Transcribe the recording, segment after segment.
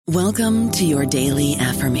Welcome to your daily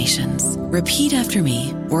affirmations. Repeat after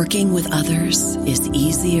me. Working with others is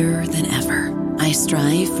easier than ever. I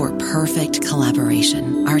strive for perfect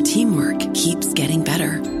collaboration. Our teamwork keeps getting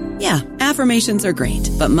better. Yeah, affirmations are great,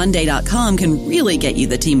 but Monday.com can really get you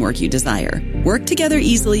the teamwork you desire. Work together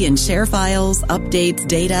easily and share files, updates,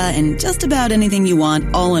 data, and just about anything you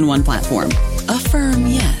want all in one platform. Affirm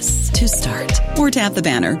yes to start, or tap the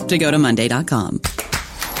banner to go to Monday.com.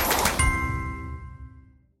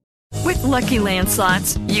 With Lucky Land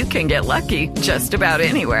Slots, you can get lucky just about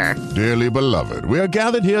anywhere. Dearly beloved, we are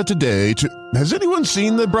gathered here today to... Has anyone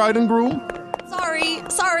seen the bride and groom?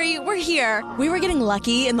 Sorry, we're here. We were getting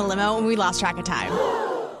lucky in the limo and we lost track of time.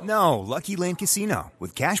 No, Lucky Land Casino,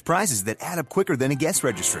 with cash prizes that add up quicker than a guest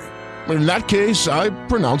registry. In that case, I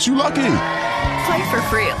pronounce you lucky. Play for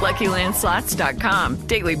free at LuckyLandSlots.com.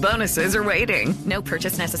 Daily bonuses are waiting. No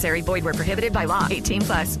purchase necessary. Void where prohibited by law.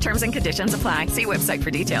 18+. Terms and conditions apply. See website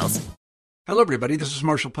for details. Hello, everybody. This is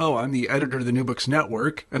Marshall Poe. I'm the editor of the New Books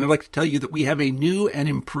Network, and I'd like to tell you that we have a new and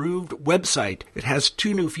improved website. It has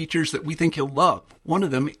 2 new features that we think you'll love. One of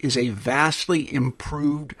them is a vastly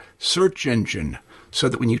improved search engine, so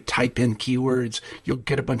that when you type in keywords, you'll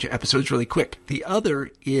get a bunch of episodes really quick. The other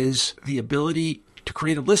is the ability to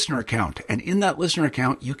create a listener account. And in that listener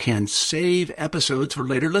account, you can save episodes for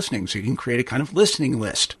later listening. So you can create a kind of listening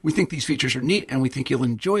list. We think these features are neat and we think you'll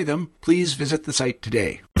enjoy them. Please visit the site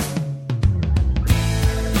today.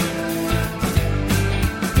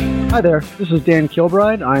 Hi there, this is Dan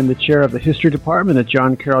Kilbride. I'm the chair of the History Department at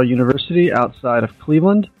John Carroll University outside of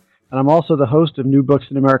Cleveland, and I'm also the host of New Books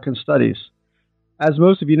in American Studies. As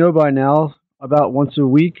most of you know by now, about once a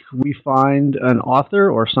week we find an author,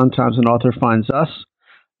 or sometimes an author finds us,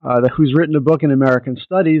 who's written a book in American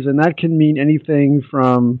Studies, and that can mean anything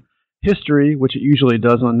from history, which it usually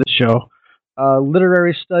does on this show,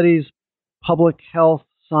 literary studies, public health,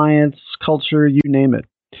 science, culture, you name it.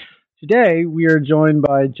 Today, we are joined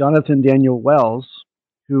by Jonathan Daniel Wells,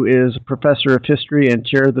 who is a professor of history and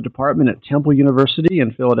chair of the department at Temple University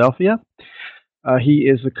in Philadelphia. He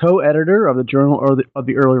is the co-editor of the Journal of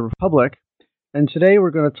the Early Republic, and today we're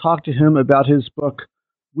going to talk to him about his book,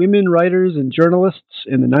 Women Writers and Journalists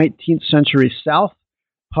in the 19th Century South,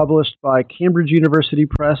 published by Cambridge University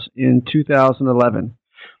Press in 2011.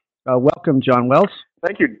 Welcome, John Wells.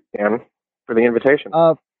 Thank you, Dan, for the invitation.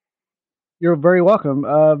 You're very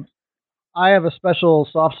welcome. I have a special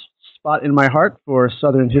soft spot in my heart for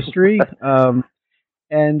Southern history, so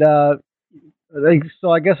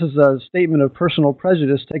I guess as a statement of personal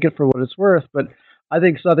prejudice, take it for what it's worth, but I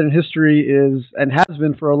think Southern history is, and has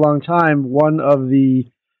been for a long time, one of the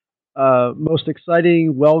most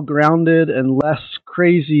exciting, well-grounded, and less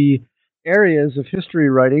crazy areas of history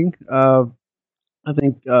writing. I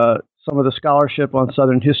think some of the scholarship on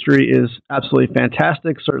Southern history is absolutely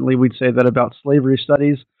fantastic. Certainly we'd say that about slavery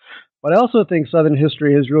studies. But I also think Southern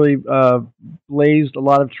history has really blazed a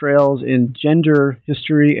lot of trails in gender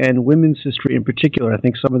history and women's history in particular. I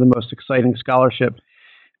think some of the most exciting scholarship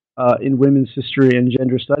in women's history and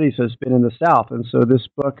gender studies has been in the South. And so this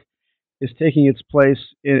book is taking its place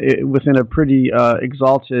within a pretty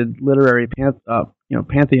exalted literary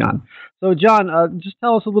pantheon. So, John, just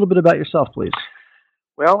tell us a little bit about yourself, please.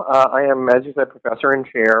 Well, I am, as you said, professor and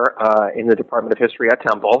chair in the Department of History at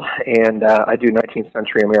Temple, and I do 19th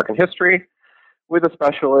century American history with a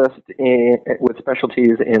with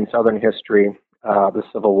specialties in Southern history, the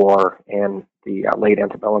Civil War, and the late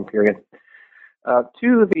antebellum period.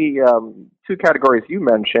 To the 2 categories you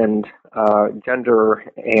mentioned, gender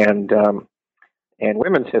and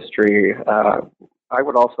women's history, I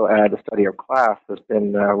would also add the study of class has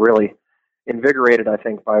been really invigorated, I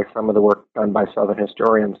think, by some of the work done by Southern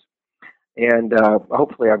historians. And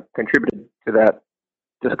hopefully I've contributed to that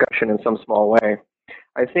discussion in some small way.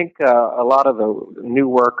 I think a lot of the new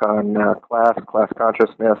work on class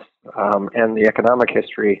consciousness, and the economic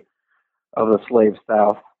history of the slave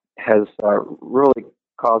South has really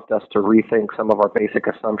caused us to rethink some of our basic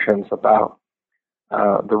assumptions about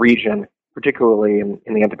the region, particularly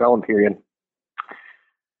in the antebellum period.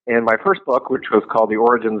 And my first book, which was called The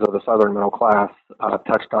Origins of the Southern Middle Class,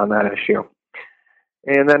 touched on that issue.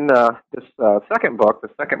 And then this second book, the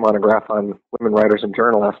second monograph on women writers and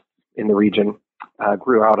journalists in the region,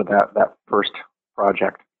 grew out of that first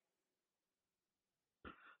project.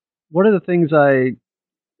 One of the things I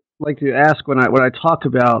like to ask when I talk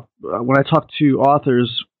to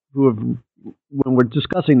authors who have, when we're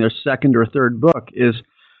discussing their second or third book, is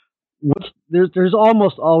there's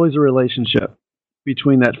almost always a relationship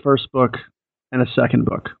between that first book and a second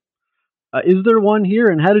book. Is there one here,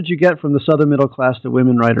 and how did you get from the Southern middle class to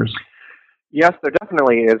women writers? Yes, there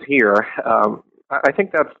definitely is here. I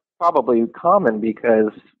think that's probably common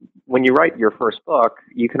because when you write your first book,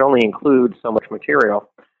 you can only include so much material.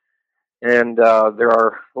 And there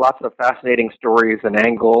are lots of fascinating stories and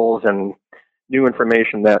angles and new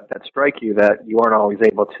information that strike you that you aren't always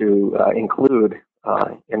able to include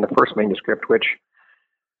in the first manuscript, which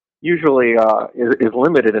usually is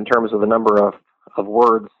limited in terms of the number of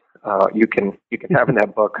words you can have in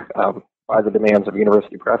that book by the demands of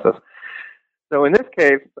university presses. So in this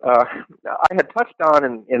case, I had touched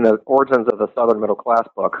on in the Origins of the Southern Middle Class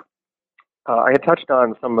book, I had touched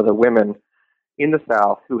on some of the women in the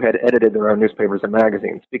South who had edited their own newspapers and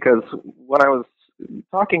magazines, because when I was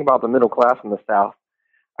talking about the middle class in the South,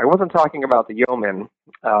 I wasn't talking about the yeomen,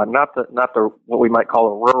 not the what we might call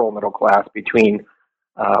a rural middle class between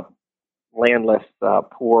landless,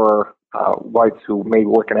 poor whites who may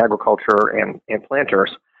work in agriculture and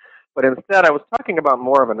planters. But instead, I was talking about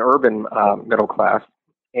more of an urban middle class,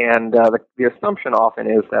 and the assumption often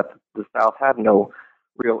is that the South had no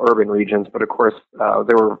real urban regions, but of course,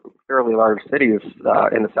 there were fairly large cities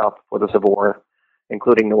in the South before the Civil War,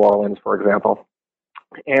 including New Orleans, for example.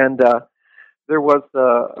 And there was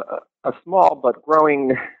a small but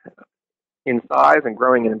growing in size and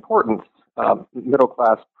growing in importance middle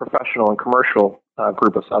class professional and commercial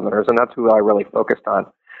group of Southerners, and that's who I really focused on.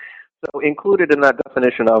 So included in that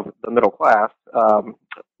definition of the middle class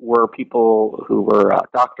were people who were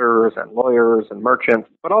doctors and lawyers and merchants,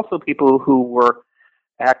 but also people who were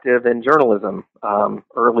active in journalism,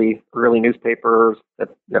 early newspapers,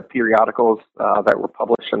 periodicals that were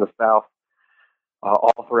published in the South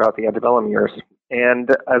all throughout the antebellum years. And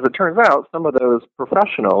as it turns out, some of those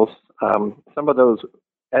professionals, some of those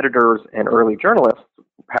editors and early journalists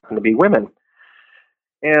happened to be women.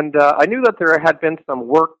 And I knew that there had been some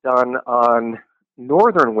work done on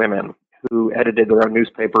northern women who edited their own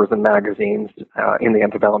newspapers and magazines in the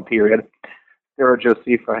antebellum period. Sarah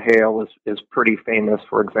Josepha Hale is pretty famous,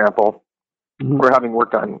 for example, for having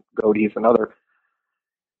worked on Godey's and other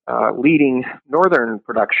leading northern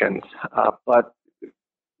productions, but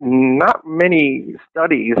not many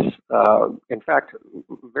studies, in fact,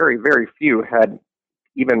 very, very few had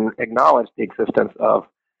even acknowledged the existence of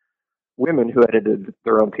women who edited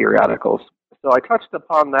their own periodicals. So I touched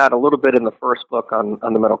upon that a little bit in the first book on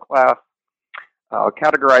the middle class,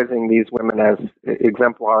 categorizing these women as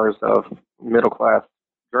exemplars of middle-class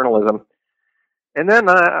journalism. And then,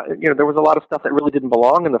 there was a lot of stuff that really didn't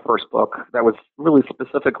belong in the first book that was really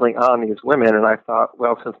specifically on these women, and I thought,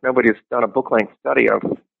 well, since nobody's done a book-length study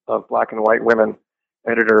of black and white women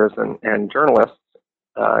editors and journalists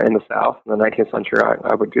in the South in the 19th century,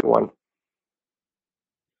 I would do one.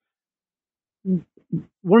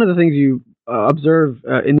 One of the things you observe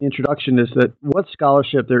in the introduction is that what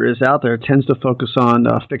scholarship there is out there tends to focus on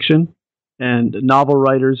fiction and novel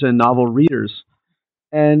writers and novel readers.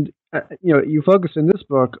 And you focus in this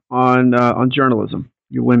book on journalism,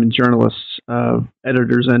 you women journalists,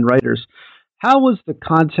 editors, and writers. How was the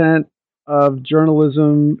content of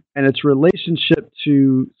journalism and its relationship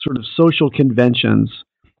to sort of social conventions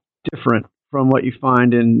different from what you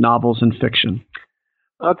find in novels and fiction?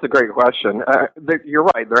 That's a great question. You're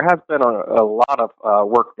right. There has been a lot of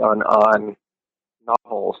work done on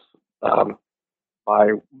novels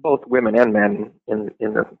by both women and men in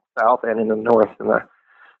the South and in the North in the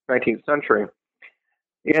 19th century.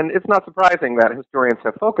 And it's not surprising that historians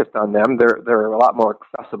have focused on them. They're a lot more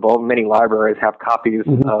accessible. Many libraries have copies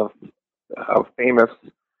of famous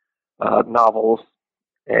novels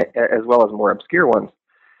as well as more obscure ones.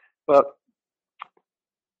 But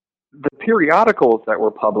the periodicals that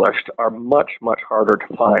were published are much, much harder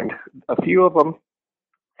to find. A few of them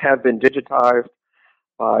have been digitized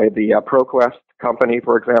by the ProQuest company,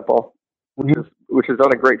 for example, which has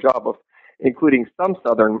done a great job of including some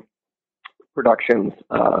Southern productions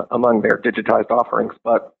among their digitized offerings,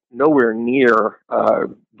 but nowhere near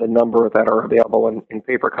the number that are available in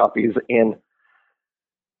paper copies in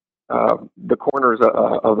the corners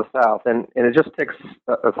of the South. And it just takes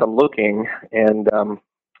some looking. And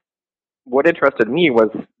what interested me was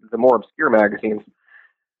the more obscure magazines.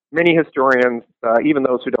 Many historians, even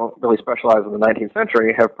those who don't really specialize in the 19th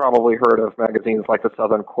century, have probably heard of magazines like the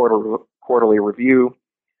Southern Quarterly Review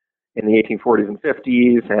in the 1840s and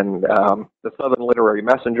 50s, and the Southern Literary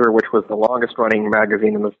Messenger, which was the longest-running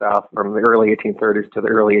magazine in the South from the early 1830s to the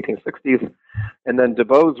early 1860s, and then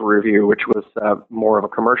DeBow's Review, which was more of a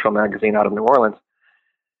commercial magazine out of New Orleans.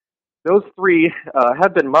 Those three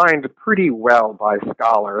have been mined pretty well by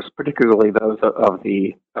scholars, particularly those of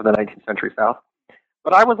the 19th century South.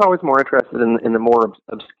 But I was always more interested in the more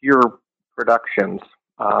obscure productions,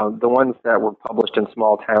 the ones that were published in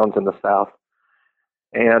small towns in the South.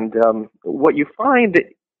 And what you find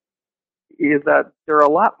is that they're a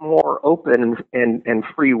lot more open and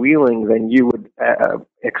freewheeling than you would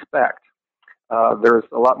expect. There's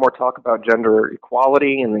a lot more talk about gender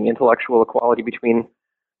equality and the intellectual equality between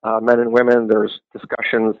men and women. There's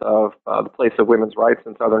discussions of the place of women's rights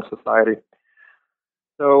in Southern society.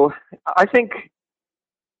 So I think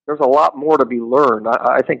there's a lot more to be learned.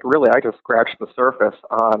 I think really I just scratched the surface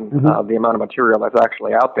on the amount of material that's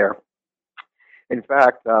actually out there. In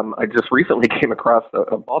fact, I just recently came across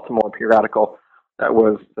a Baltimore periodical that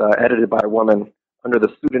was edited by a woman under the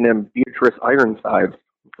pseudonym Beatrice Ironsides,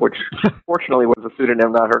 which fortunately was a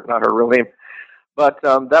pseudonym, not her real name. But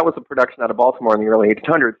that was a production out of Baltimore in the early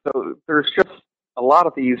 1800s. So there's just a lot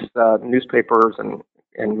of these newspapers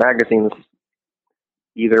and magazines,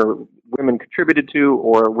 either women contributed to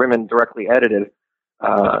or women directly edited,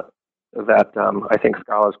 that I think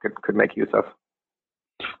scholars could make use of.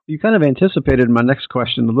 You kind of anticipated my next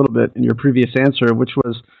question a little bit in your previous answer, which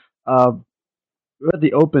was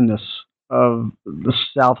the openness of the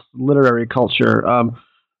South's literary culture.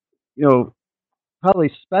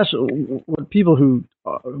 Probably special, what people who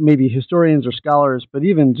maybe historians or scholars, but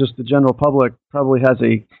even just the general public probably has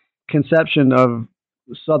a conception of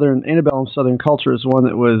antebellum Southern culture as one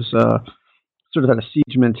that was sort of had a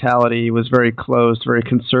siege mentality, was very closed, very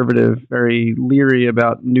conservative, very leery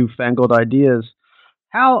about newfangled ideas.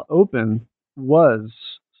 How open was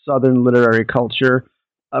Southern literary culture,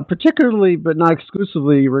 particularly but not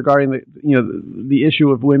exclusively regarding the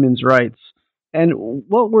issue of women's rights? And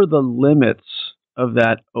what were the limits of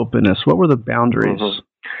that openness? What were the boundaries? Mm-hmm.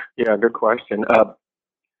 Yeah, good question.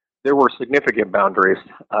 There were significant boundaries.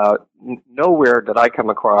 Nowhere did I come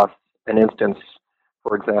across an instance,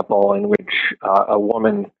 for example, in which a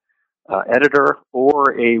woman editor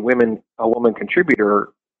or a woman contributor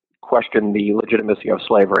questioned the legitimacy of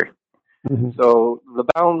slavery. Mm-hmm. So the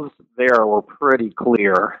bounds there were pretty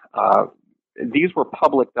clear. These were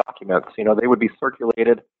public documents. They would be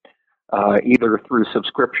circulated either through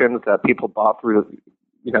subscriptions that people bought through,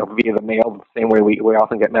 via the mail, the same way we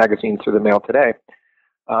often get magazines through the mail today.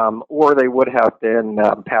 Or they would have been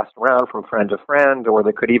passed around from friend to friend, or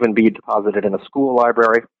they could even be deposited in a school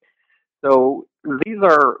library. So these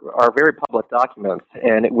are very public documents,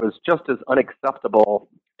 and it was just as unacceptable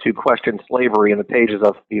to question slavery in the pages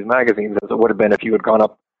of these magazines as it would have been if you had gone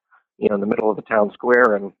up, in the middle of the town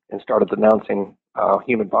square and started denouncing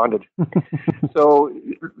human bondage. So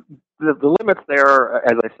the limits there,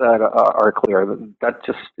 as I said, are clear. That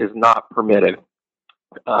just is not permitted.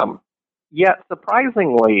 Yet,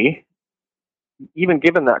 surprisingly, even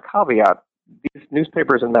given that caveat, these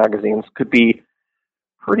newspapers and magazines could be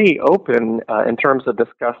pretty open in terms of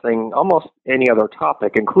discussing almost any other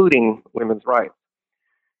topic, including women's rights.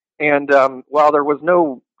 And while there was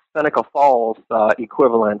no Seneca Falls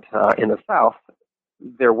equivalent in the South,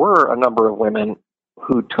 there were a number of women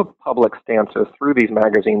who took public stances through these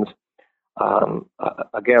magazines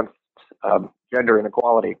against gender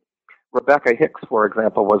inequality. Rebecca Hicks, for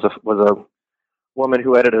example, was a woman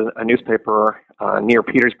who edited a newspaper near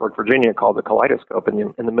Petersburg, Virginia, called the Kaleidoscope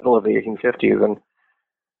in the middle of the 1850s. And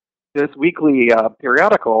this weekly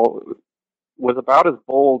periodical was about as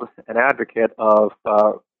bold an advocate of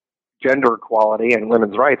gender equality and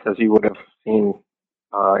women's rights as you would have seen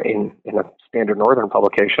in a standard Northern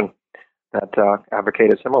publication that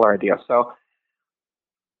advocated similar ideas. So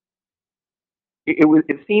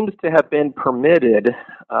it seems to have been permitted.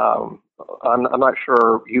 I'm not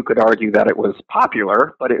sure you could argue that it was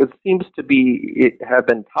popular, but it seems to have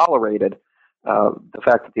been tolerated. The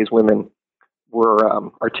fact that these women were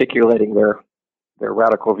articulating their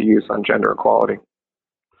radical views on gender equality.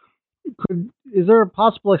 Is there a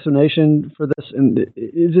possible explanation for this? And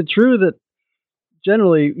is it true that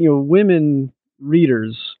generally, women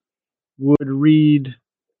readers would read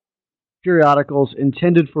periodicals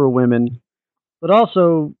intended for women, but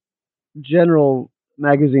also general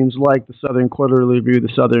magazines like the Southern Quarterly Review,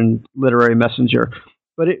 the Southern Literary Messenger?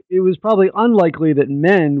 But it was probably unlikely that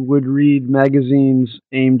men would read magazines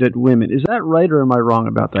aimed at women. Is that right, or am I wrong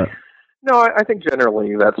about that? No, I think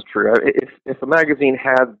generally that's true. If a magazine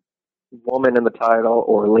had woman in the title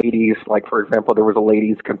or ladies, like, for example, there was a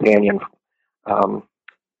Ladies' Companion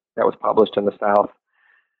that was published in the South,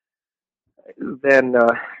 then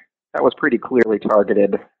that was pretty clearly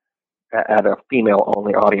targeted at a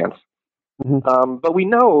female-only audience. Mm-hmm. But we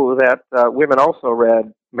know that women also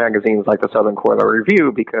read magazines like the Southern Quarterly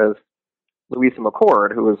Review because Louisa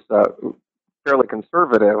McCord, who was fairly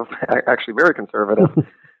conservative, actually very conservative,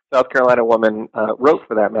 South Carolina woman, wrote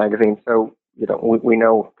for that magazine. So we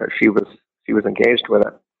know that she was engaged with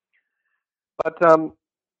it. But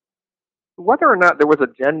whether or not there was a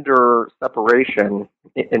gender separation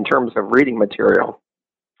in terms of reading material.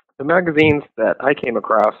 The magazines that I came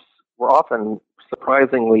across were often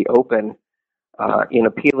surprisingly open in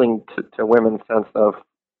appealing to women's sense of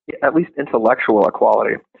at least intellectual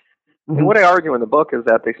equality. Mm-hmm. And what I argue in the book is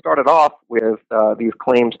that they started off with these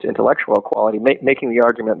claims to intellectual equality, making the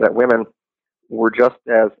argument that women were just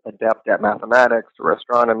as adept at mathematics or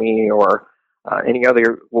astronomy or any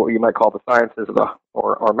other, what you might call the sciences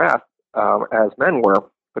or math, as men were,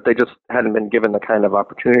 but they just hadn't been given the kind of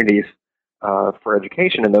opportunities for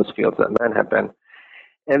education in those fields that men have been.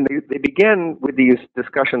 And they begin with these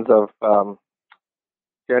discussions of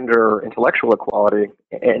gender intellectual equality,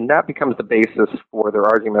 and that becomes the basis for their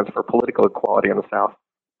arguments for political equality in the South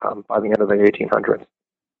by the end of the 1800s.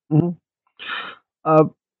 Mm-hmm.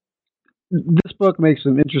 This book makes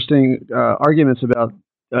some interesting arguments about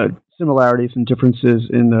similarities and differences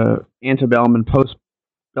in the antebellum and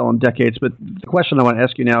post-bellum decades, but the question I want to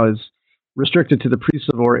ask you now is restricted to the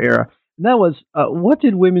pre-Civil War era. And that was, what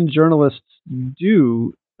did women journalists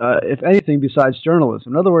do, if anything, besides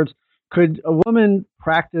journalism? In other words, could a woman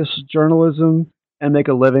practice journalism and make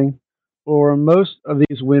a living? Or are most of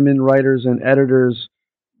these women writers and editors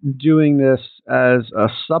doing this as a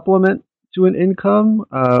supplement to an income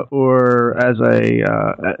or as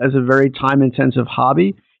a very time-intensive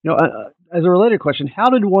hobby? As a related question, how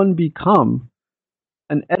did one become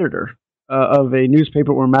an editor of a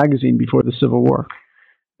newspaper or magazine before the Civil War?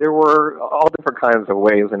 There were all different kinds of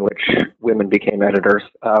ways in which women became editors.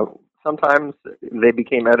 Sometimes they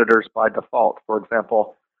became editors by default. For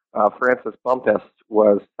example, Frances Bumpus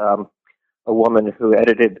was a woman who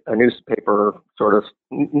edited a newspaper, sort of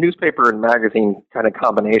newspaper and magazine kind of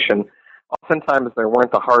combination. Oftentimes there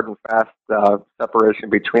weren't the hard and fast separation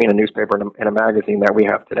between a newspaper and a magazine that we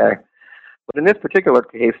have today. But in this particular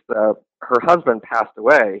case, her husband passed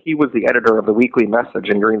away. He was the editor of the Weekly Message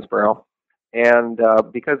in Greensboro. And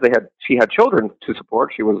because she had children to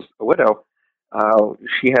support, she was a widow,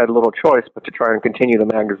 she had little choice but to try and continue the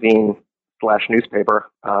magazine/newspaper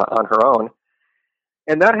on her own.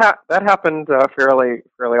 And that happened fairly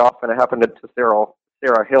often. It happened to Sarah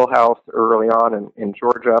Hillhouse early on in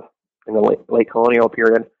Georgia in the late colonial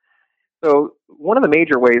period. So one of the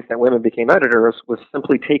major ways that women became editors was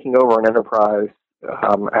simply taking over an enterprise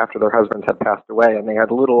after their husbands had passed away, and they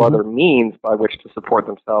had little other means by which to support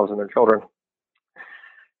themselves and their children.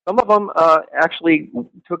 Some of them actually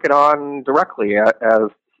took it on directly as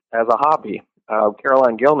a hobby.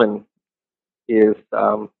 Caroline Gilman is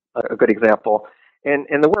a good example,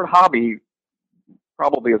 and the word hobby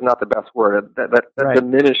probably is not the best word. That right.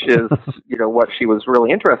 Diminishes what she was really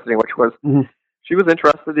interested in, which was she was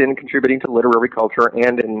interested in contributing to literary culture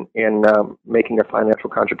and in making a financial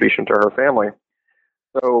contribution to her family.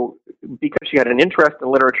 So because she had an interest in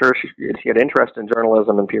literature, she had interest in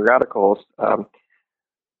journalism and periodicals,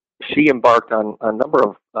 she embarked on a number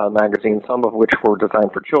of magazines, some of which were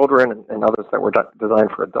designed for children and others that were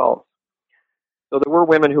designed for adults. So there were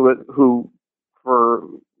women who, for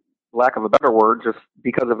lack of a better word, just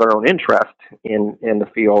because of their own interest in the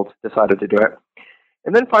field, decided to do it.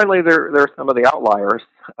 And then finally, there are some of the outliers.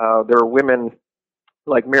 There are women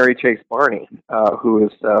like Mary Chase Barney, who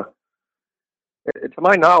is, to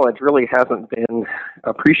my knowledge, really hasn't been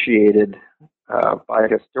appreciated by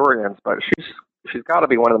historians, but she's got to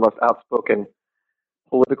be one of the most outspoken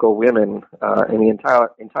political women in the entire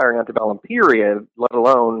antebellum period, let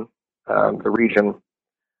alone the region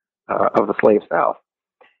of the slave South.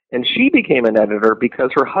 And she became an editor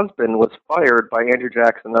because her husband was fired by Andrew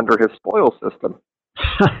Jackson under his spoils system.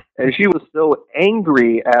 And she was so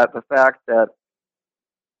angry at the fact that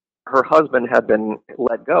her husband had been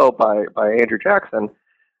let go by Andrew Jackson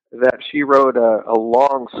that she wrote a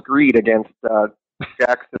long screed against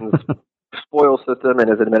Jackson's spoils system and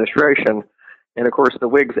his administration. And of course, the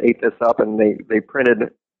Whigs ate this up, and they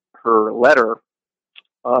printed her letter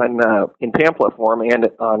in pamphlet form and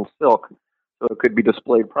on silk, so it could be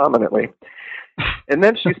displayed prominently. And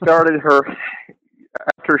then she started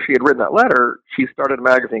after she had written that letter, she started a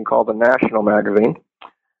magazine called the National Magazine.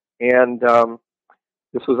 And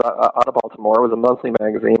this was out of Baltimore. It was a monthly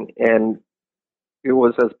magazine, and it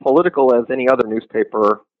was as political as any other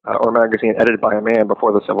newspaper or magazine edited by a man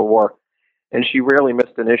before the Civil War. And she rarely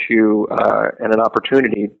missed an issue and an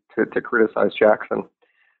opportunity to criticize Jackson.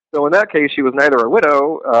 So in that case, she was neither a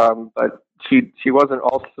widow, but she wasn't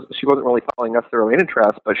really following necessarily an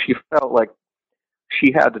interest, but she felt like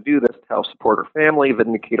she had to do this to help support her family,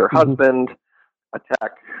 vindicate her husband,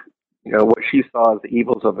 attack what she saw as the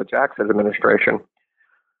evils of the Jackson administration.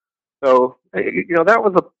 So that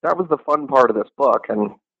was the fun part of this book,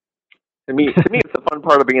 and To me, it's the fun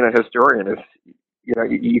part of being a historian. Is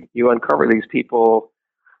you uncover these people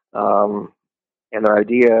and their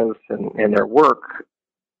ideas and their work,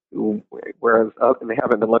 whereas they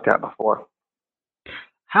haven't been looked at before.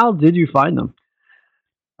 How did you find them?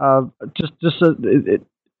 Just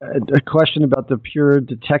a question about the pure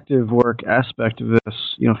detective work aspect of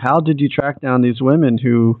this. How did you track down these women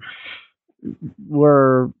who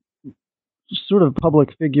were sort of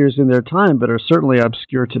public figures in their time, but are certainly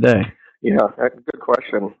obscure today? Yeah, good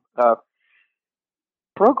question.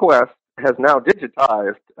 ProQuest has now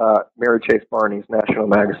digitized Mary Chase Barney's National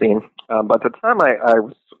Magazine, but at the time I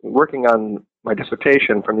was working on my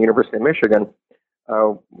dissertation from the University of Michigan,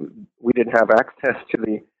 we didn't have access to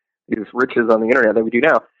these riches on the internet that we do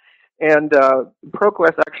now. And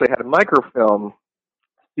ProQuest actually had a microfilm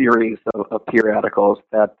series of periodicals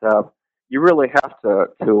that you really have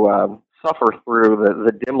to suffer through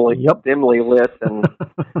the dimly lit and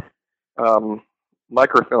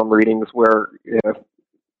microfilm readings where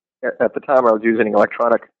at the time I was using an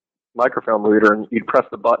electronic microfilm reader, and you'd press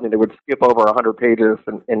the button and it would skip over 100 pages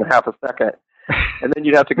in half a second. And then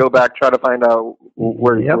you'd have to go back, try to find out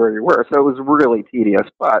where you were. So it was really tedious.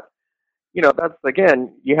 But, that's,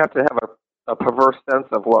 again, you have to have a perverse sense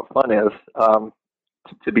of what fun is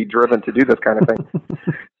to be driven to do this kind of thing.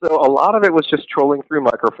 So a lot of it was just trolling through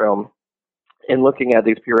microfilm and looking at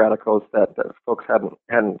these periodicals that folks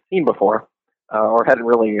hadn't seen before or hadn't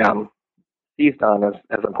really seized on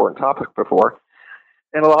as important topics before.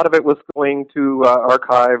 And a lot of it was going to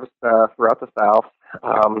archives throughout the South.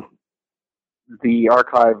 The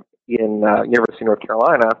archive in University of North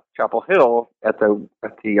Carolina, Chapel Hill, at the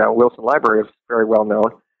Wilson Library is very well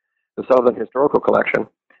known, the Southern Historical Collection.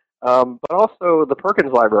 But also the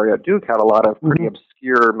Perkins Library at Duke had a lot of pretty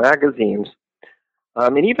obscure magazines.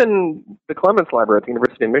 And even the Clements Library at the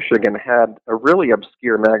University of Michigan had a really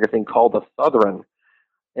obscure magazine called The Southern,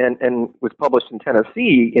 and was published in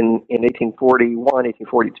Tennessee in 1841,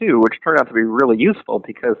 1842, which turned out to be really useful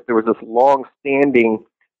because there was this long-standing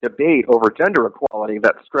debate over gender equality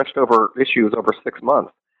that stretched over issues over 6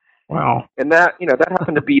 months. Wow. And that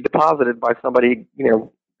happened to be deposited by somebody,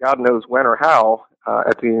 God knows when or how,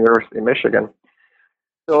 at the University of Michigan.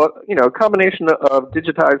 So, a combination of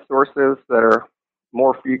digitized sources that are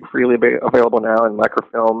more freely available now in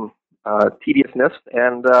microfilm, tediousness,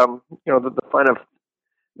 and, the fun of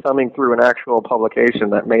thumbing through an actual publication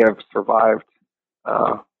that may have survived,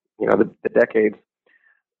 the decades.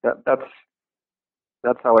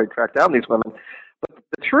 That's how I tracked down these women. But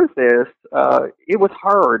the truth is, it was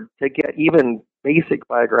hard to get even basic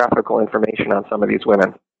biographical information on some of these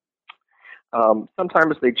women.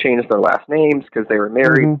 Sometimes they changed their last names because they were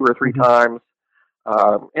married 2 or 3 times.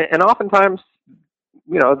 And oftentimes,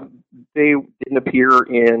 they didn't appear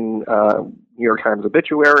in New York Times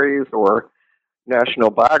obituaries or national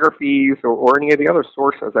biographies or any of the other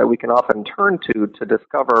sources that we can often turn to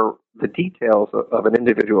discover the details of an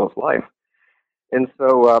individual's life. And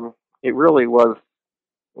so it really was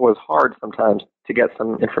hard sometimes to get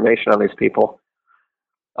some information on these people.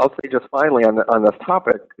 I'll say just finally on this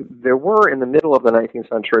topic, there were in the middle of the 19th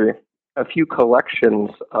century a few collections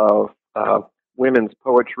of women's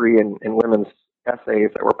poetry and women's essays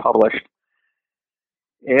that were published.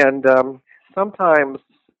 And sometimes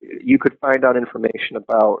you could find out information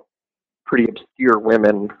about pretty obscure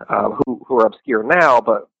women who are obscure now,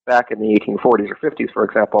 but back in the 1840s or 50s, for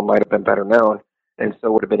example, might have been better known, and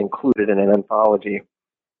so would have been included in an anthology.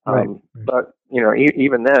 Right. But,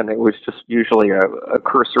 even then, it was just usually a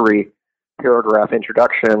cursory paragraph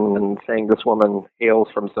introduction and saying this woman hails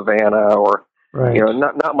from Savannah or,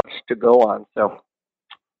 not much to go on. So,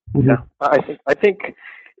 yeah, I think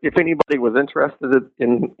if anybody was interested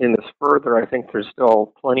in this further, I think there's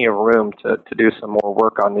still plenty of room to do some more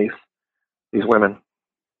work on these women.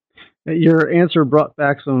 Your answer brought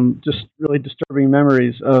back some just really disturbing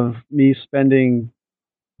memories of me spending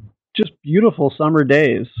just beautiful summer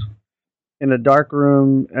days in a dark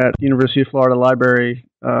room at the University of Florida Library,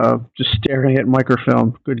 just staring at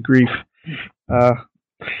microfilm. Good grief.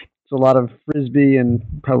 It's a lot of Frisbee and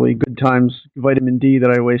probably good times vitamin D that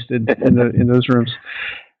I wasted in those rooms.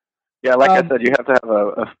 Yeah, like I said, you have to have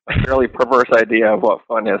a fairly perverse idea of what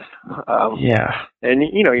fun is. And,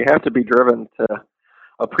 you have to be driven to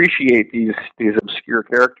appreciate these obscure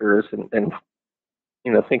characters and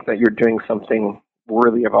think that you're doing something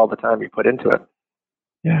worthy of all the time you put into it.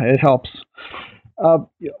 Yeah, it helps.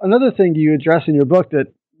 Another thing you address in your book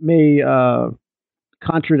that may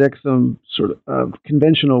contradict some sort of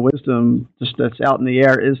conventional wisdom just that's out in the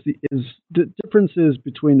air is the differences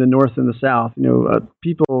between the North and the South.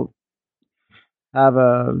 People have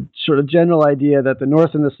a sort of general idea that the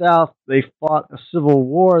North and the South, they fought a civil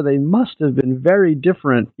war. They must have been very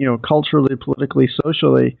different, culturally, politically,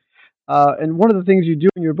 socially. And one of the things you do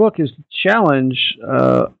in your book is to challenge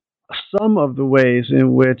some of the ways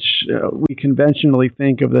in which we conventionally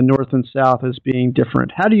think of the North and South as being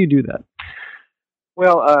different. How do you do that?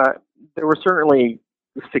 Well, there were certainly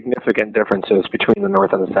significant differences between the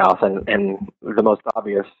North and the South, and the most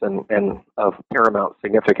obvious and of paramount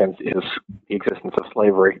significance is the existence of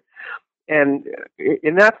slavery. And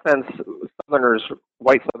in that sense,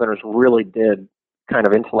 white Southerners really did kind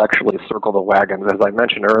of intellectually circle the wagons. As I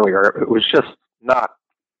mentioned earlier, it was just not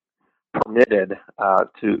permitted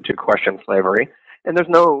to question slavery. And there's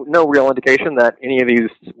no real indication that any of these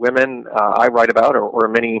women I write about, or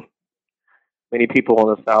many people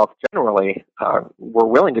in the South generally, were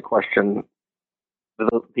willing to question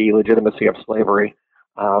the legitimacy of slavery,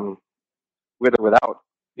 with or without,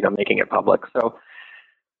 making it public. So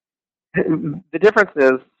the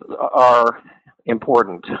differences are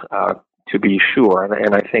important, to be sure,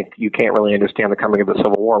 and I think you can't really understand the coming of the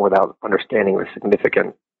Civil War without understanding the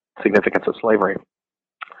significance of slavery.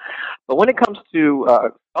 But when it comes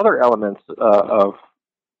to other elements of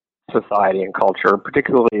society and culture,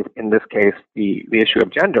 particularly in this case the issue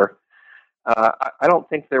of gender, I don't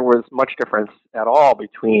think there was much difference at all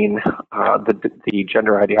between the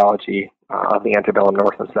gender ideology of the antebellum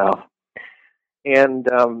North and South. And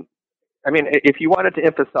if you wanted to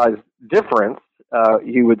emphasize difference,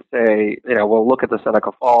 you would say, well, look at the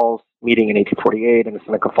Seneca Falls meeting in 1848 and the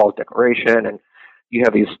Seneca Falls Declaration, and you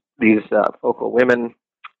have these focal women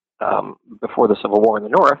before the Civil War in the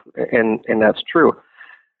North, and that's true.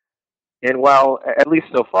 And while, at least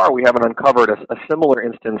so far, we haven't uncovered a similar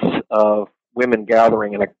instance of women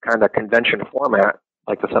gathering in a kind of convention format,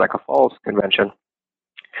 like the Seneca Falls Convention,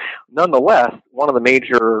 nonetheless, one of the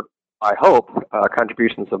major, I hope,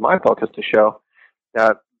 contributions of my book is to show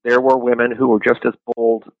that there were women who were just as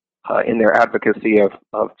bold in their advocacy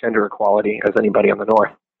of gender equality as anybody in the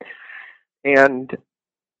North. And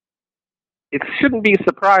it shouldn't be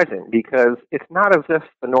surprising, because it's not as if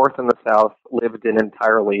the North and the South lived in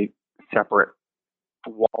entirely separate,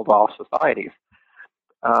 walled-off societies.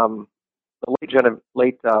 The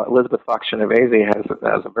late Elizabeth Fox Genovese has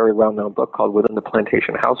a very well-known book called Within the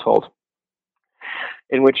Plantation Household,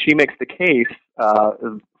 in which she makes the case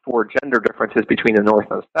for gender differences between the North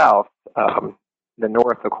and the South. The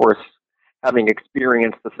North, of course, having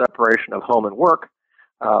experienced the separation of home and work,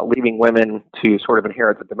 leaving women to sort of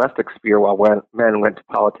inherit the domestic sphere while men went to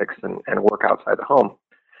politics and work outside the home.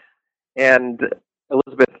 And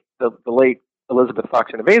the late Elizabeth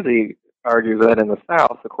Fox Genovese argues that in the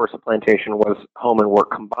South, of course, the plantation was home and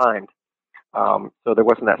work combined. So there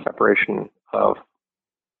wasn't that separation of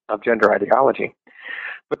gender ideology.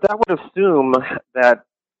 But that would assume that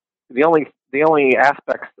the only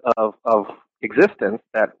aspects of existence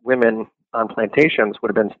that women on plantations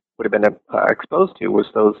would have been exposed to was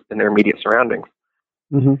those in their immediate surroundings.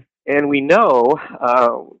 Mm-hmm. And we know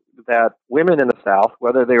that women in the South,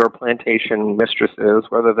 whether they were plantation mistresses,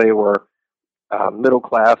 whether they were middle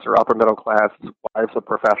class or upper middle class wives of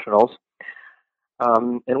professionals,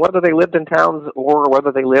 and whether they lived in towns or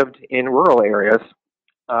whether they lived in rural areas,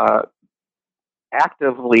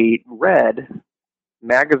 actively read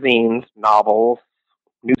magazines, novels,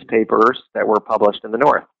 newspapers that were published in the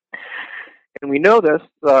North. And we know this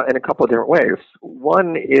in a couple of different ways.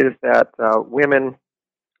 One is that women,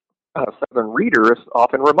 Southern readers,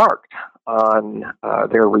 often remarked on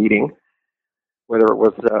their reading, whether it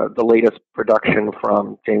was the latest production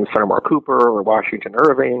from James Fenimore Cooper or Washington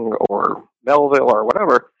Irving or Melville or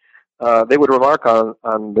whatever. They would remark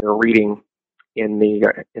on their reading in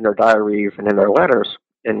their diaries and in their letters,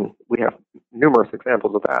 and we have numerous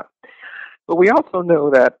examples of that. But we also know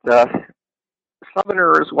that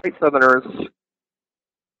white Southerners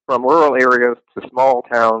from rural areas to small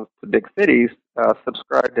towns to big cities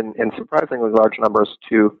subscribed in surprisingly large numbers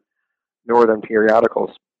to Northern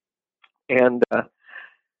periodicals. And the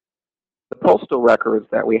postal records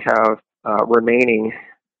that we have remaining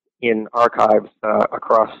in archives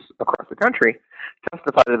across the country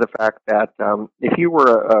testify to the fact that if you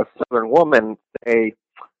were a Southern woman, say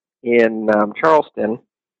in Charleston,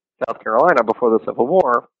 South Carolina, before the Civil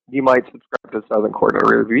War, you might subscribe to the Southern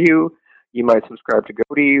Quarterly Review, you might subscribe to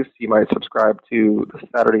Godey's, you might subscribe to the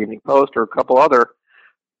Saturday Evening Post, or a couple other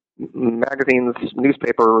magazines,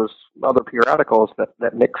 newspapers, other periodicals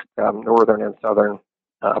that mixed Northern and Southern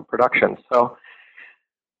productions. So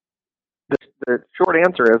the short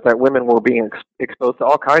answer is that women were being exposed to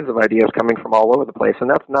all kinds of ideas coming from all over the place, and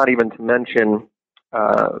that's not even to mention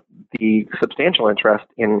the substantial interest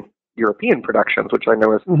in European productions, which I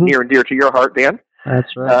know is near and dear to your heart, Dan.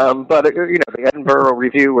 That's right. But the Edinburgh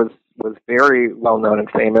Review was very well known and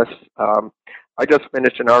famous. I just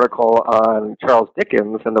finished an article on Charles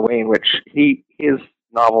Dickens and the way in which his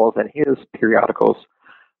novels and his periodicals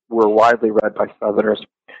were widely read by Southerners.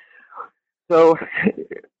 So,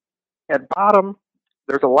 at bottom,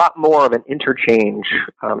 there's a lot more of an interchange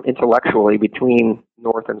intellectually between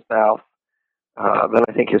North and South than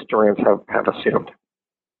I think historians have assumed.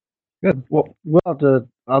 Good. Well,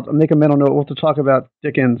 I'll make a mental note. We'll have to talk about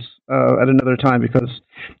Dickens at another time, because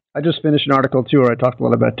I just finished an article, too, where I talked a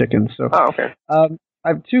lot about Dickens. So, okay. I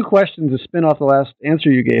have two questions to spin off the last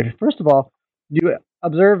answer you gave. First of all, do you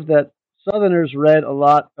observe that Southerners read a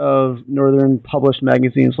lot of Northern published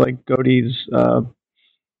magazines like Godey's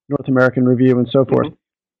North American Review and so forth?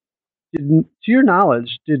 To your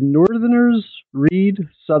knowledge, did Northerners read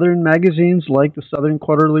Southern magazines like the Southern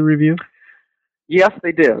Quarterly Review? Yes,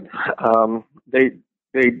 they did.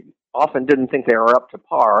 They often didn't think they were up to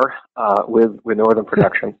par with Northern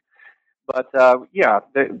productions. But,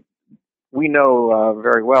 we know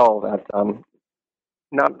very well that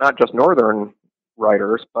not just Northern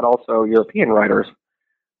writers, but also European writers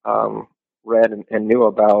read and knew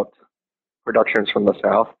about productions from the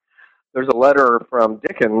South. There's a letter from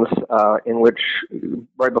Dickens in which,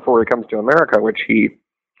 right before he comes to America, which he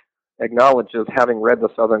acknowledges having read the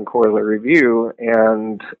Southern Quarterly Review,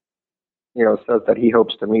 and says that he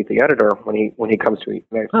hopes to meet the editor when he comes to the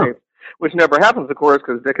United States, which never happens, of course,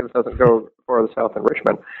 because Dickens doesn't go for the South in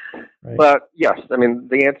Richmond. Right. But yes, I mean,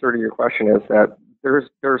 the answer to your question is that there's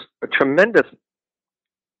a tremendous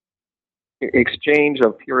exchange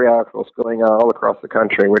of periodicals going on all across the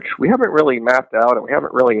country, which we haven't really mapped out and we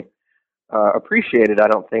haven't really appreciated, I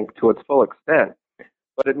don't think, to its full extent.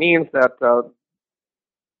 But it means that the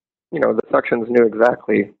sections knew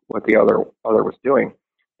exactly what the other was doing.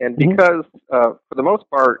 And because, for the most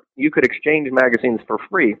part, you could exchange magazines for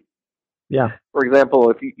free. Yeah. For example,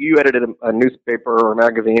 if you edited a newspaper or a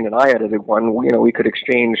magazine and I edited one, we could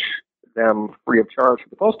exchange them free of charge for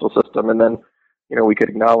the postal system, and then we could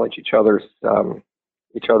acknowledge each other's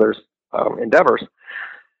endeavors.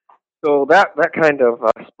 So that kind of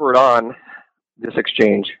spurred on this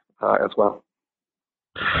exchange as well.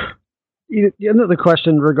 Another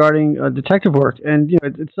question regarding detective work, and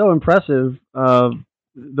it's so impressive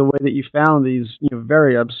the way that you found these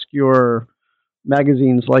very obscure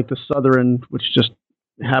magazines like the Southern, which just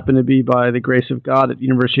happened to be by the grace of God at the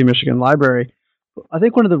University of Michigan Library. I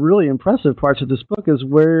think one of the really impressive parts of this book is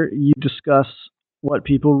where you discuss what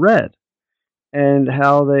people read and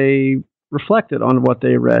how they reflected on what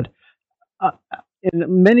they read.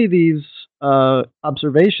 And many of these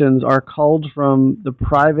observations are culled from the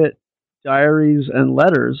private diaries and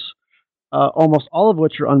letters, almost all of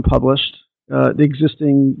which are unpublished,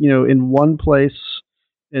 existing, in one place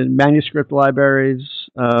in manuscript libraries.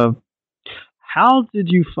 How did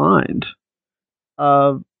you find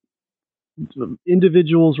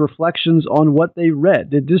individuals' reflections on what they read?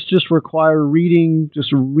 Did this just require reading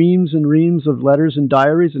just reams and reams of letters and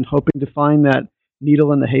diaries and hoping to find that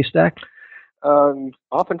needle in the haystack?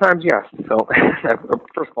 Oftentimes, yes. So,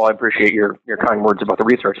 first of all, I appreciate your kind words about the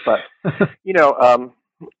research, but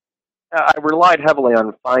I relied heavily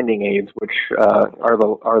on finding aids, which are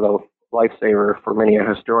the lifesaver for many a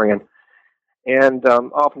historian. And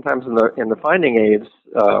oftentimes in the finding aids,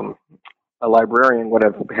 a librarian would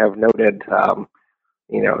have noted,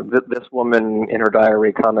 this woman in her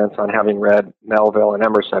diary comments on having read Melville and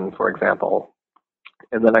Emerson, for example.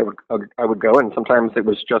 And then I would go, and sometimes it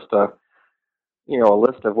was just a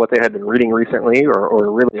list of what they had been reading recently,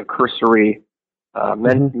 or really a cursory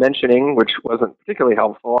mentioning, which wasn't particularly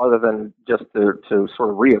helpful, other than just to sort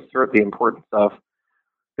of reassert the importance of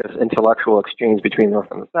this intellectual exchange between North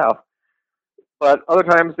and the South. But other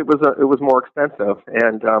times it was more extensive,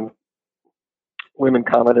 and women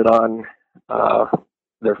commented on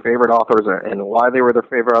their favorite authors and why they were their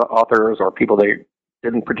favorite authors, or people they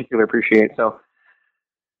didn't particularly appreciate. So,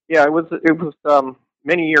 yeah, it was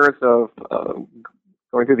many years of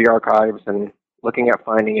going through the archives and looking at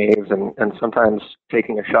finding aids, and sometimes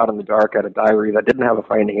taking a shot in the dark at a diary that didn't have a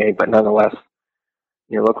finding aid, but nonetheless,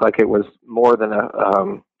 looked like it was more than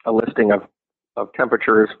a listing of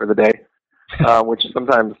temperatures for the day, which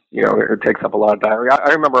sometimes, it takes up a lot of diary. I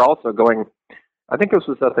remember also going, I think this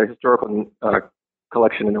was at the Historical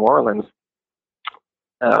Collection in New Orleans.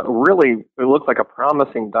 Really, it looked like a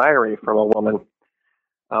promising diary from a woman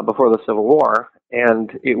before the Civil War,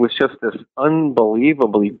 and it was just this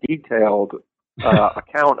unbelievably detailed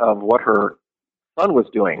account of what her son was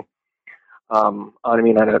doing. On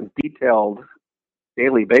a detailed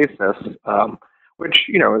daily basis, which,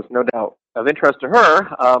 is no doubt of interest to her,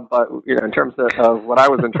 but, in terms of what I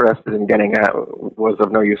was interested in getting at was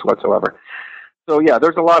of no use whatsoever. So, yeah,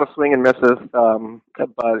 there's a lot of swing and misses,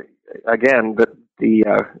 but, again, the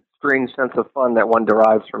strange sense of fun that one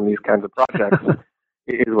derives from these kinds of projects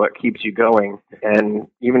is what keeps you going. And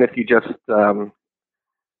even if you just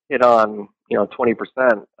hit on,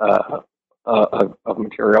 20% of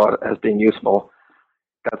material as being useful,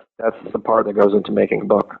 that's the part that goes into making a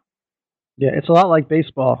book. Yeah, it's a lot like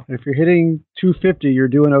baseball. If you're hitting 250, you're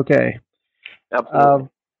doing okay. Absolutely.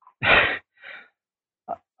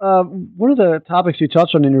 One of the topics you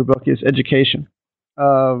touch on in your book is education,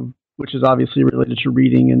 which is obviously related to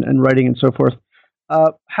reading and writing and so forth.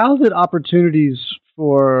 How did opportunities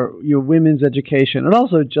for women's education and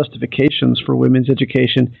also justifications for women's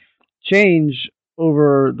education change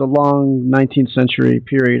over the long 19th century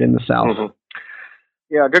period in the South? Mm-hmm.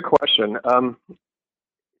 Yeah, good question.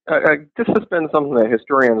 This has been something that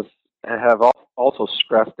historians have also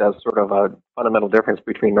stressed as sort of a fundamental difference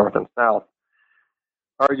between North and South,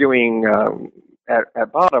 arguing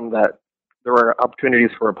at bottom that there were opportunities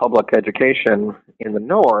for a public education in the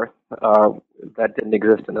North that didn't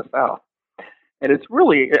exist in the South. And it's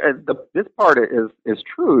really, this part is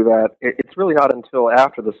true, that it's really not until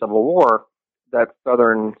after the Civil War that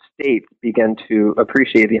Southern states began to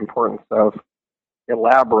appreciate the importance of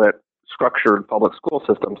elaborate, structured public school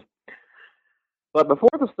systems. But before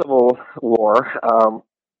the Civil War,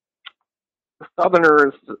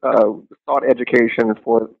 Southerners sought education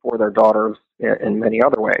for their daughters in many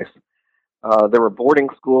other ways. There were boarding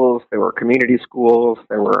schools, there were community schools,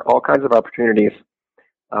 there were all kinds of opportunities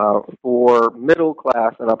for middle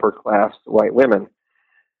class and upper class white women.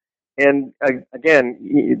 And again,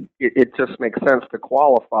 it just makes sense to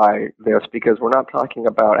qualify this because we're not talking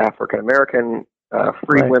about African American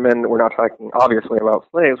free women. We're not talking, obviously, about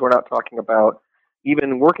slaves. We're not talking about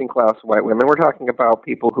even working class white women. We're talking about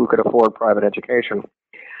people who could afford private education.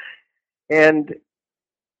 And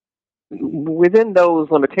within those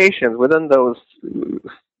limitations, within those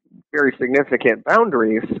very significant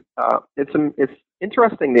boundaries, it's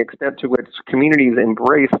interesting the extent to which communities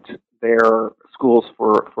embraced their schools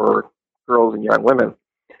for girls and young women.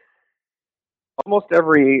 Almost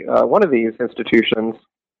every one of these institutions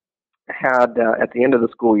had, at the end of the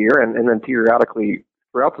school year and then periodically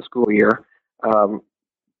throughout the school year,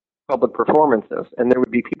 public performances. And there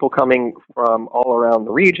would be people coming from all around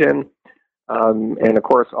the region and, of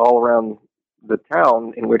course, all around the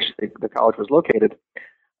town in which the college was located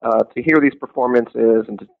to hear these performances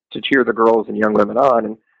and to cheer the girls and young women on.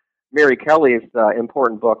 And Mary Kelly's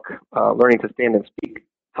important book, Learning to Stand and Speak,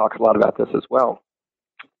 talks a lot about this as well.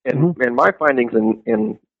 And, and my findings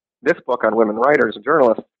in this book on women writers and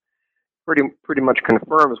journalists pretty much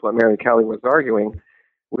confirms what Mary Kelly was arguing,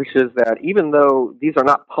 which is that even though these are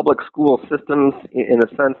not public school systems in the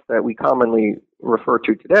sense that we commonly refer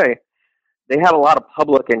to today, they had a lot of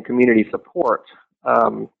public and community support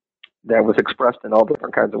that was expressed in all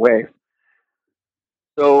different kinds of ways.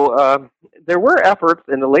 So there were efforts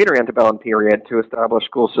in the later antebellum period to establish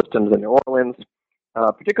school systems in New Orleans,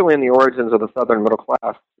 particularly in the origins of the Southern middle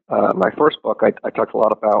class. My first book, I talked a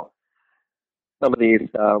lot about some of these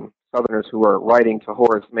Southerners who were writing to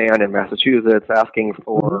Horace Mann in Massachusetts, asking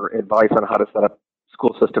for advice on how to set up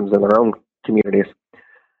school systems in their own communities.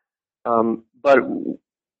 But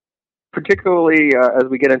particularly as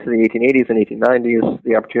we get into the 1880s and 1890s,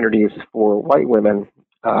 the opportunities for white women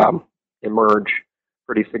emerge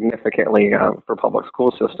pretty significantly for public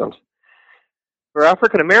school systems. For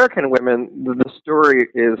African American women, the story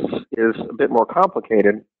is a bit more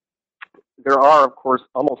complicated. There are, of course,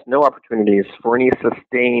 almost no opportunities for any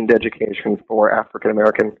sustained education for African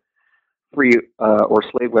American free or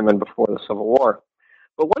slave women before the Civil War.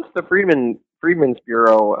 But once the Freedmen's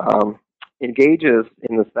Bureau engages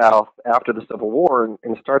in the South after the Civil War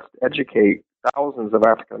and starts to educate thousands of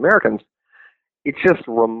African Americans, it's just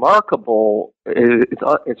remarkable.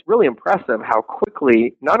 It's really impressive how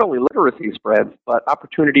quickly not only literacy spreads, but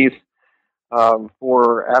opportunities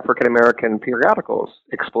for African American periodicals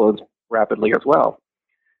explodes rapidly as well.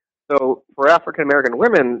 So for African American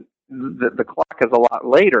women, the clock is a lot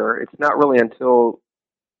later. It's not really until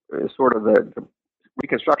sort of the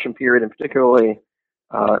Reconstruction period, and particularly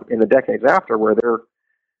in the decades after, where they're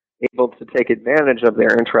able to take advantage of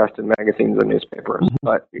their interest in magazines and newspapers.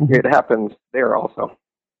 But it happens there also.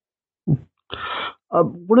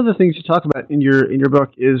 One of the things you talk about in your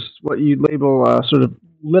book is what you label sort of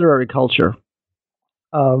literary culture,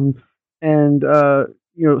 and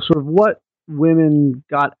sort of what women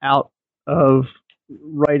got out of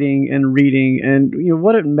writing and reading, and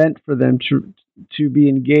what it meant for them to be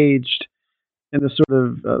engaged in the sort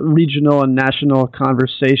of regional and national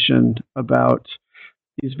conversation about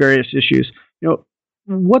these various issues.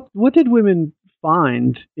 What did women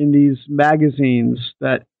find in these magazines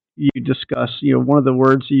that you discuss? One of the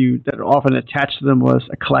words that are often attached to them was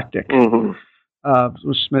eclectic,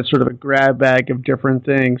 which meant sort of a grab bag of different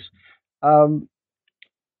things.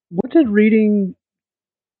 What did reading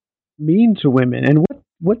mean to women, and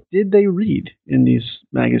what did they read in these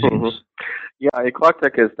magazines? Yeah,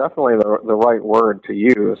 eclectic is definitely the right word to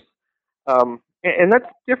use. And that's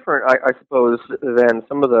different, I suppose, than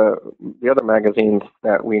some of the other magazines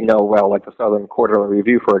that we know well, like the Southern Quarterly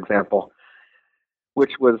Review, for example,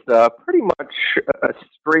 which was pretty much a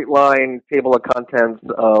straight line table of contents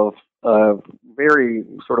of very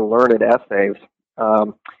sort of learned essays.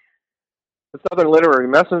 The Southern Literary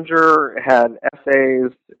Messenger had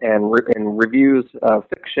essays and reviews of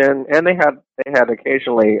fiction, and they had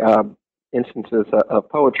occasionally instances of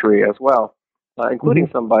poetry as well, including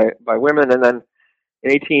some by women. And then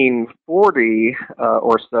in 1840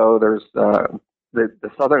 or so, there's the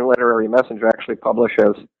Southern Literary Messenger actually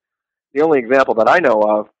publishes the only example that I know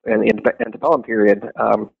of in the antebellum period,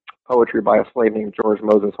 poetry by a slave named George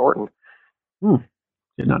Moses Horton.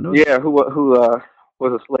 Did not know. Yeah, who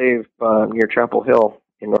was a slave near Chapel Hill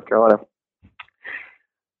in North Carolina.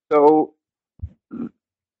 So the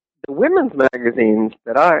women's magazines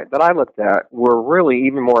that I looked at were really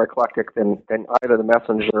even more eclectic than either the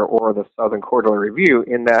Messenger or the Southern Quarterly Review,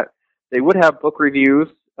 in that they would have book reviews.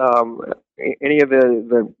 Any of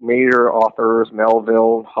the major authors,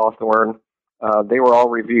 Melville, Hawthorne, they were all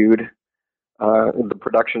reviewed. The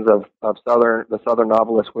productions of the Southern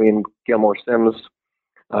novelist William Gilmore Simms,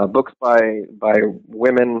 books by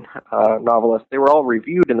women novelists, they were all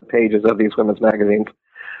reviewed in the pages of these women's magazines.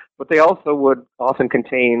 But they also would often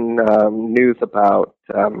contain news about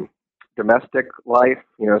domestic life,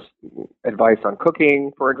 advice on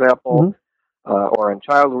cooking, for example, or on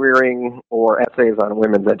child rearing, or essays on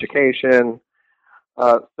women's education.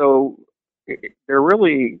 So they're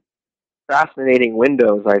really fascinating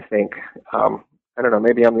windows, I think. I don't know,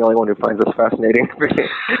 maybe I'm the only one who finds this fascinating,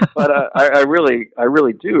 but I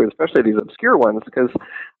really do, especially these obscure ones, because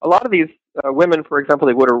a lot of these women, for example,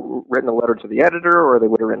 they would have written a letter to the editor, or they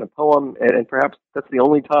would have written a poem, and perhaps that's the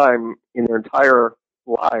only time in their entire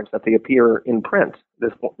lives that they appear in print,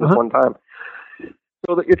 this one time.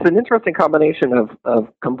 So it's an interesting combination of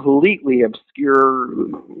completely obscure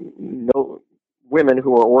women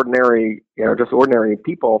who are ordinary, just ordinary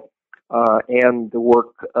people, and the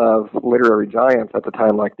work of literary giants at the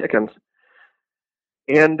time, like Dickens.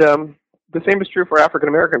 And the same is true for African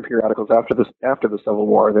American periodicals after the Civil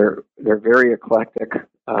War. They're very eclectic.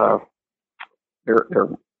 They're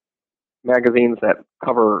magazines that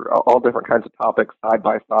cover all different kinds of topics side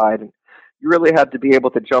by side. And you really had to be able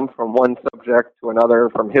to jump from one subject to another,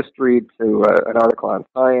 from history to an article on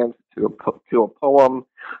science, to a poem,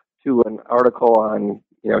 to an article on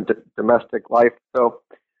domestic life. So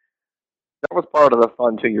that was part of the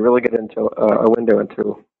fun too. You really get into a window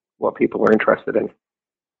into what people are interested in.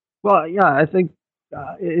 Well, yeah, I think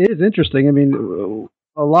it is interesting. I mean,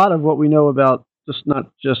 a lot of what we know about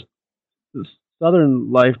not just the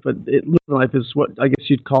Southern life, but Southern life is what I guess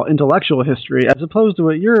you'd call intellectual history, as opposed to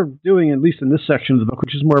what you're doing, at least in this section of the book,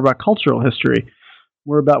 which is more about cultural history,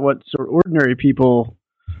 more about what sort of ordinary people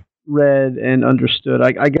read and understood.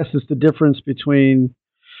 I guess it's the difference between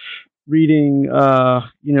reading,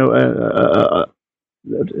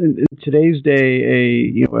 in today's day,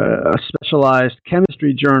 a specialized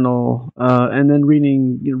chemistry journal, and then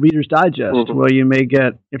reading Reader's Digest, where you may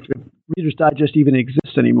get, if Reader's Digest even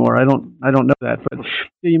exists anymore, I don't know that, but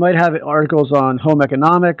you might have articles on home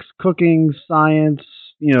economics, cooking, science,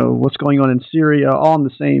 what's going on in Syria, all in the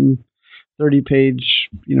same 30-page,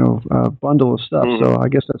 bundle of stuff. So I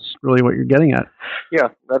guess that's really what you're getting at. Yeah,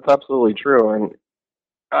 that's absolutely true. And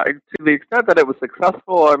to the extent that it was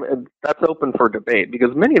successful, that's open for debate,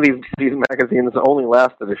 because many of these magazines only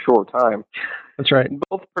lasted a short time. That's right.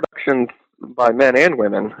 Both productions by men and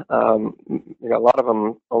women. A lot of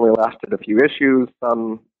them only lasted a few issues,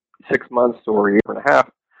 some 6 months or a year and a half.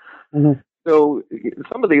 So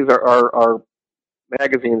some of these are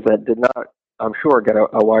magazines that did not, I'm sure, get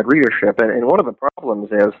a wide readership. And one of the problems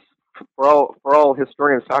is, for all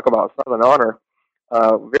historians talk about Southern honor,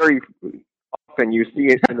 very often you see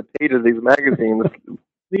it in the pages of these magazines.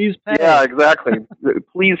 Please pay. Yeah, exactly.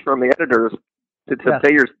 Please from the editors to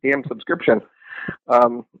pay your damn subscription.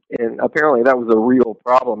 And apparently that was a real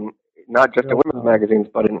problem, not just in women's magazines,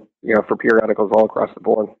 but in for periodicals all across the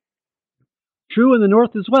board. True in the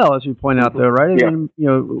North as well, as you point out, though, right? I mean,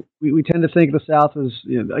 we tend to think the South is,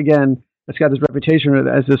 again, it's got this reputation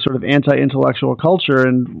as this sort of anti-intellectual culture,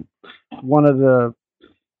 and one of the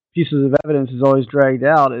pieces of evidence is always dragged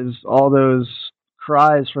out is all those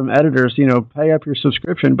cries from editors, pay up your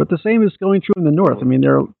subscription. But the same is going true in the North. I mean,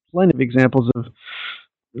 there are plenty of examples of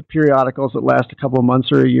periodicals that last a couple of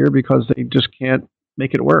months or a year because they just can't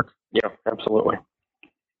make it work. Yeah, absolutely.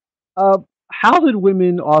 How did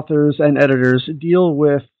women authors and editors deal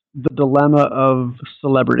with the dilemma of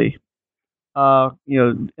celebrity?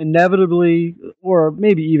 Inevitably, or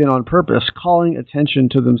maybe even on purpose, calling attention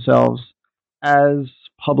to themselves as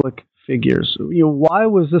public figures. Why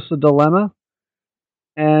was this a dilemma?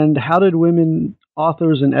 And how did women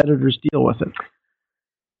authors and editors deal with it?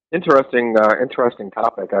 Interesting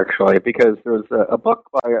topic, actually, because there's a book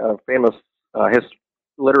by a famous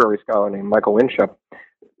literary scholar named Michael Winship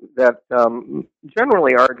that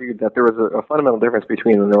generally argued that there was a fundamental difference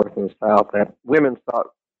between the North and the South, that women sought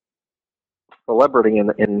celebrity in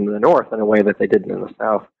the North in a way that they didn't in the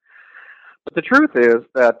South. But the truth is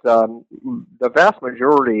that the vast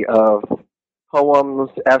majority of poems,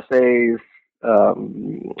 essays,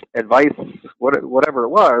 advice, whatever it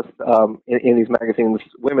was, in these magazines,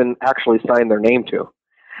 women actually signed their name to.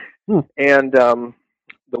 And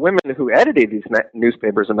the women who edited these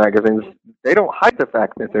newspapers and magazines, they don't hide the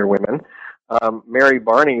fact that they're women. Mary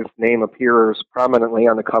Barney's name appears prominently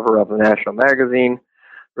on the cover of the National Magazine.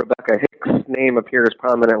 Rebecca Hicks' name appears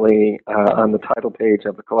prominently on the title page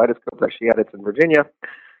of the Kaleidoscope that she edits in Virginia.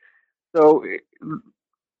 So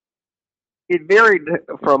it varied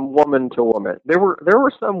from woman to woman. There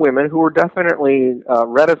were some women who were definitely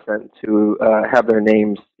reticent to have their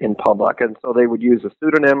names in public, and so they would use a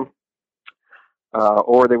pseudonym,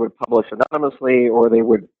 or they would publish anonymously, or they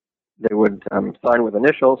would sign with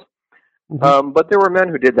initials. Mm-hmm. But there were men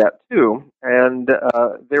who did that too, and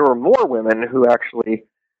there were more women who actually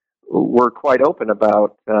were quite open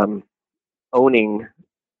about owning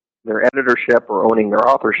their editorship or owning their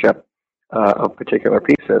authorship of particular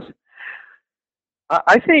pieces.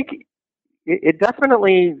 I think it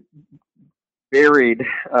definitely varied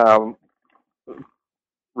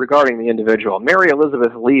regarding the individual. Mary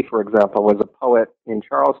Elizabeth Lee, for example, was a poet in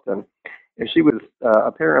Charleston, and she was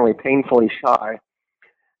apparently painfully shy.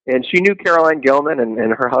 And she knew Caroline Gilman and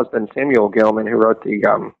her husband Samuel Gilman, who wrote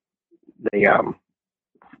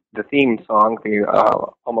the theme song, the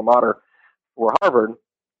alma mater for Harvard.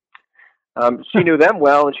 She knew them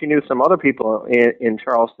well, and she knew some other people in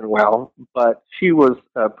Charleston well, but she was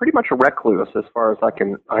pretty much a recluse as far as I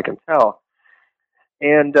can tell.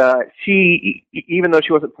 And she, even though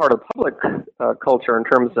she wasn't part of public culture in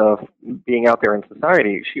terms of being out there in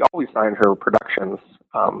society, she always signed her productions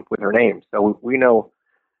with her name. So we know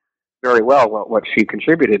very well what she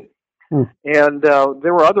contributed. And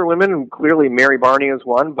there were other women. Clearly, Mary Barney is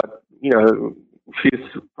one, but she's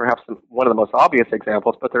perhaps one of the most obvious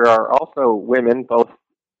examples. But there are also women, both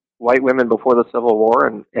white women before the Civil War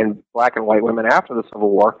and black and white women after the Civil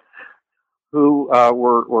War, who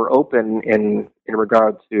were open in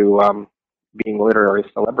regard to being literary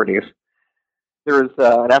celebrities. There was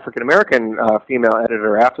an African American female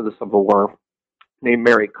editor after the Civil War named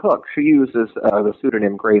Mary Cook. She uses the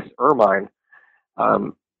pseudonym Grace Ermine.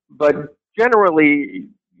 But generally,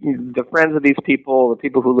 the friends of these people, the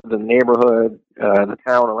people who lived in the neighborhood, the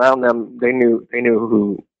town around them, they knew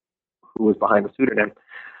who was behind the pseudonym.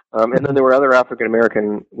 And then there were other African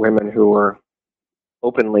American women who were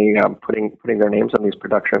openly putting their names on these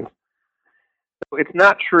productions. So it's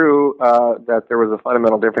not true that there was a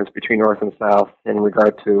fundamental difference between North and South in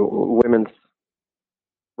regard to women's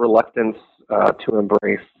reluctance to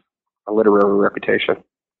embrace a literary reputation.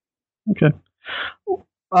 Okay.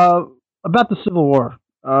 About the Civil War,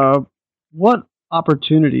 what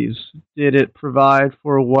opportunities did it provide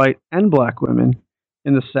for white and black women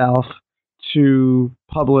in the South to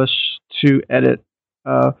publish, to edit,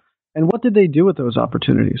 and what did they do with those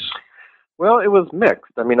opportunities? Well, it was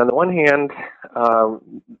mixed. I mean, on the one hand,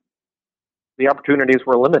 the opportunities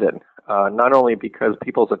were limited, not only because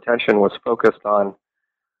people's attention was focused on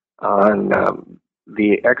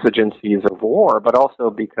the exigencies of war, but also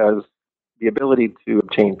because the ability to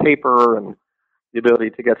obtain paper and the ability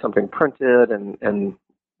to get something printed and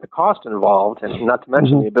the cost involved, and not to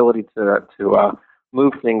mention the ability to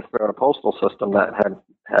move things through a postal system that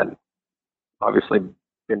had obviously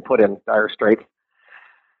been put in dire straits,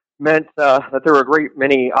 meant that there were a great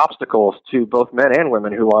many obstacles to both men and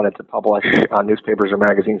women who wanted to publish on newspapers or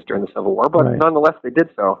magazines during the Civil War, but nonetheless they did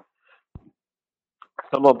so.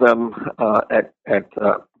 Some of them at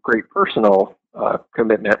great personal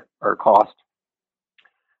commitment or cost.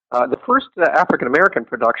 The first African American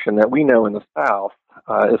production that we know in the South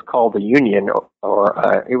is called The Union,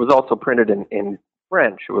 or it was also printed in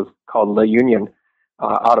French. It was called La Union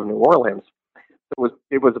out of New Orleans.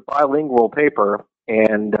 It was a bilingual paper,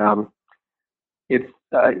 and it's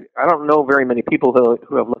I don't know very many people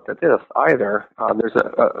who have looked at this either. There's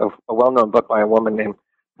a well-known book by a woman named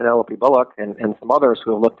Penelope Bullock and some others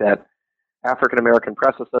who have looked at African American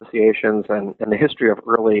press associations and the history of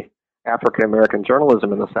early African American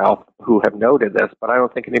journalism in the South who have noted this, but I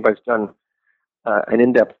don't think anybody's done an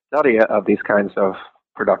in-depth study of these kinds of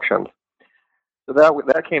productions. So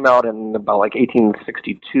that came out in about like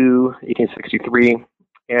 1862, 1863,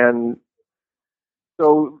 and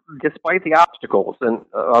so despite the obstacles, and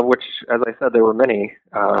of which, as I said, there were many,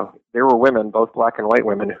 there were women, both black and white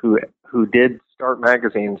women, who did start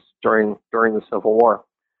magazines during the Civil War.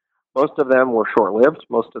 Most of them were short-lived.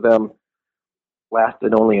 Most of them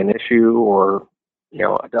lasted only an issue or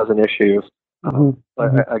a dozen issues. But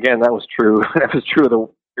again, that was true. That was true of the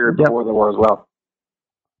period before the war as well.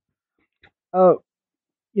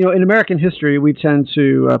 In American history, we tend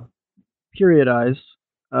to periodize.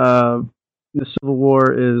 The Civil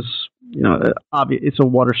War is, obvious. It's a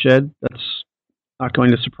watershed. That's not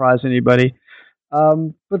going to surprise anybody.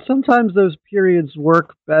 But sometimes those periods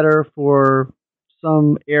work better for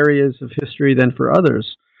some areas of history than for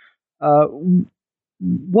others. And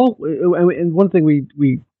one thing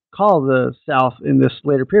we call the South in this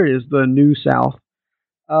later period is the New South.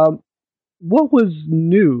 What was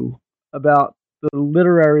new about the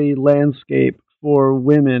literary landscape for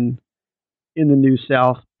women in the New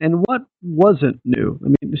South, and what wasn't new? I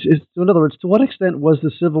mean, so in other words, to what extent was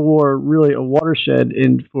the Civil War really a watershed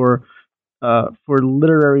for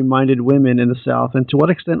literary-minded women in the South, and to what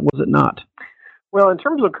extent was it not? Well, in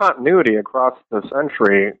terms of continuity across the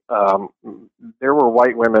century, there were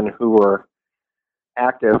white women who were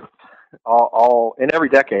active all in every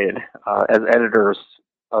decade as editors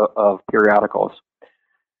of periodicals.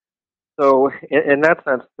 So, in that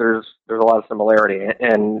sense, there's a lot of similarity,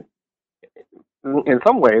 and in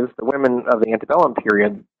some ways, the women of the antebellum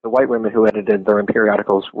period, the white women who edited their own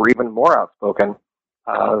periodicals, were even more outspoken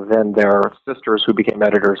than their sisters who became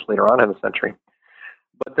editors later on in the century.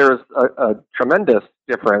 But there's a tremendous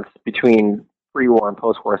difference between pre-war and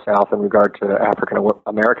post-war South in regard to African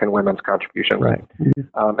American women's contributions. Right.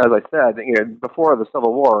 As I said, before the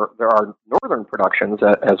Civil War, there are northern productions,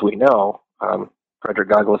 as we know, Frederick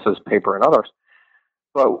Douglass's paper and others.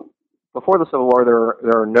 But before the Civil War,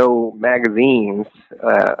 there are no magazines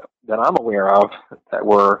that I'm aware of that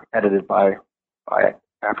were edited by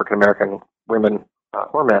African American women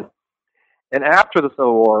or men. And after the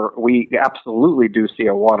Civil War, we absolutely do see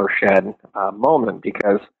a watershed moment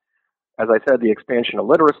because, as I said, the expansion of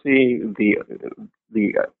literacy,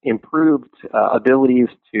 the improved abilities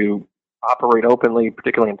to operate openly,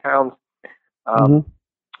 particularly in towns,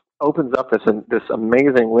 opens up this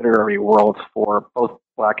amazing literary world for both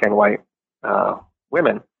black and white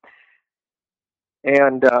women,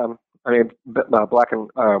 and black and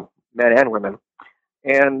men and women.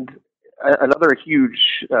 And another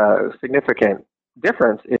huge significant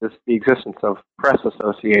difference is the existence of press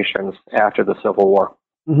associations after the Civil War,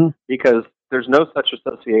 because there's no such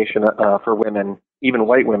association for women, even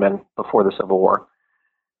white women, before the Civil War.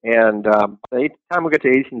 And by the time we get to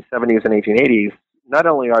 1870s and 1880s, not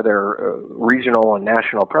only are there regional and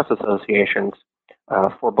national press associations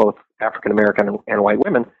for both African American and white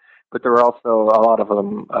women, but there are also a lot of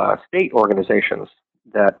them state organizations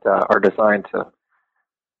that are designed to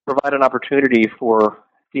provide an opportunity for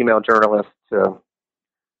female journalists to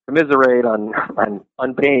commiserate on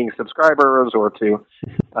unpaying subscribers, or to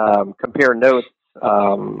compare notes,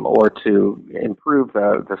 or to improve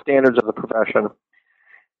the standards of the profession.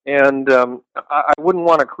 And I wouldn't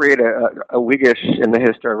want to create a Whiggish in the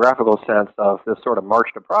historiographical sense of this sort of march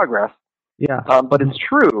to progress. Yeah. But it's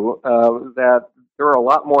true that there are a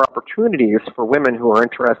lot more opportunities for women who are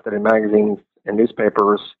interested in magazines and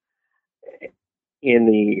newspapers in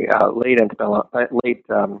the late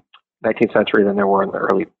 19th century than there were in the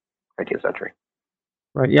early 19th century.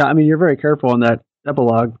 Right. Yeah. I mean, you're very careful in that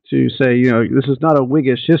epilogue to say, this is not a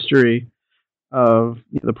Whiggish history of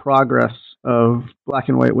the progress of black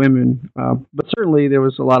and white women, but certainly there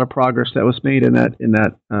was a lot of progress that was made in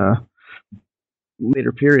that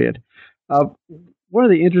later period. One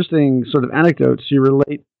of the interesting sort of anecdotes you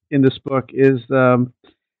relate in this book is that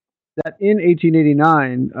in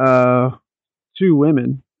 1889, two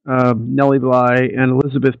women, Nellie Bly and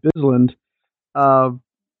Elizabeth Bisland,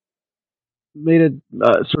 made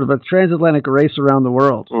a sort of a transatlantic race around the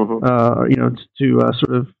world, to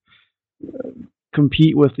sort of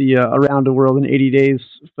compete with the Around the World in 80 Days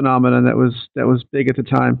phenomenon that was big at the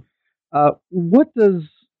time. What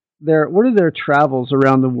are their travels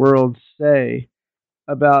around the world say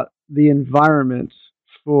about the environment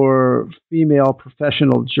for female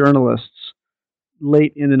professional journalists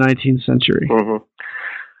late in the 19th century? Mm-hmm.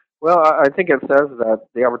 Well, I think it says that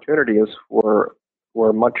the opportunities were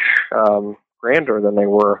much grander than they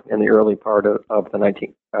were in the early part of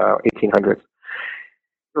the 1800s.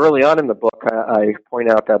 Early on in the book, I point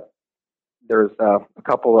out that there's a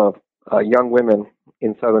couple of young women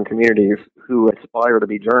in southern communities who aspire to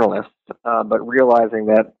be journalists, but realizing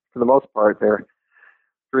that for the most part their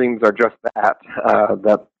dreams are just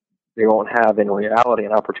that they won't have in reality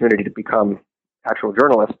an opportunity to become actual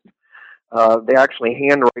journalists. They actually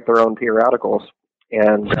handwrite their own periodicals,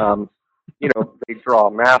 and they draw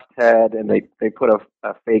a masthead and they put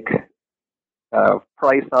a fake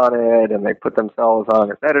price on it, and they put themselves on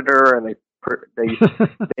as editor, and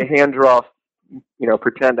they hand draw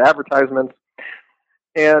pretend advertisements.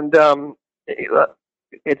 And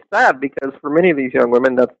it's sad because for many of these young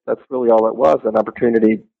women, that's really all it was, an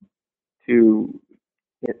opportunity to,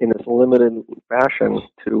 in this limited fashion,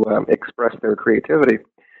 to express their creativity.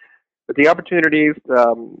 But the opportunities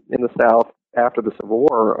in the South after the Civil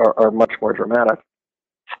War are much more dramatic.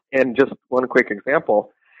 And just one quick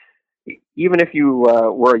example, even if you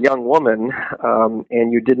were a young woman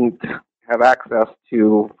and you didn't have access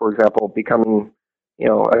to, for example, becoming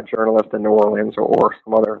a journalist in New Orleans or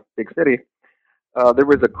some other big city, there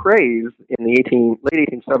was a craze in the late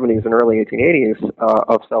 1870s and early 1880s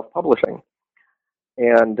of self-publishing.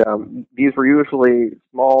 And these were usually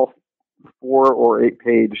small 4 or 8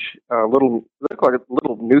 page little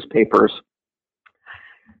newspapers.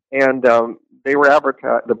 And they were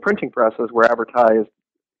advertised, the printing presses were advertised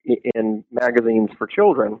in magazines for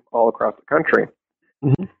children all across the country.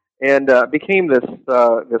 Mm-hmm. And became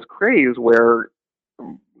this craze where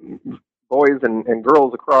boys and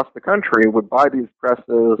girls across the country would buy these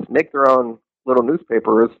presses, make their own little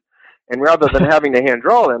newspapers, and rather than having to hand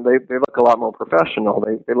draw them, they look a lot more professional.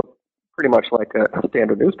 They look pretty much like a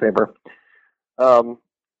standard newspaper.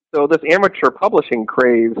 So this amateur publishing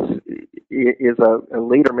craze is a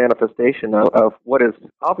later manifestation of what is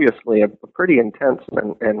obviously a pretty intense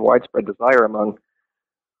and widespread desire among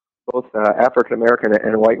both African American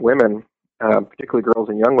and white women, particularly girls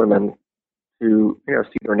and young women, to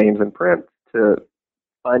see their names in print, to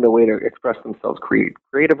find a way to express themselves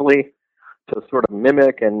creatively, to sort of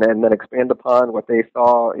mimic and then expand upon what they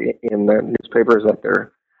saw in the newspapers that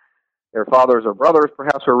their fathers or brothers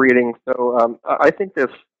perhaps were reading. So I think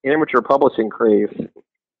this amateur publishing craze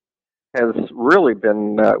has really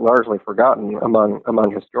been largely forgotten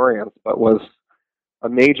among historians, but was a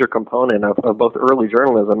major component of both early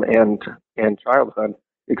journalism and childhood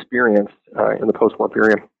experience in the post-war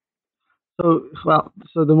period. So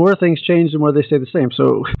the more things change, the more they stay the same.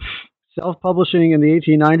 So self-publishing in the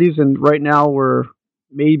 1890s, and right now we're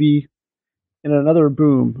maybe in another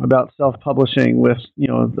boom about self-publishing with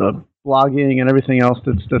the blogging and everything else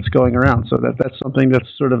that's going around. So that's something that's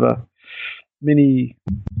sort of a mini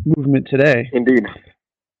movement today. Indeed.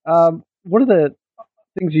 One of the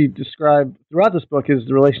things you describe throughout this book is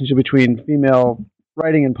the relationship between female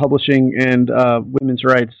writing and publishing and women's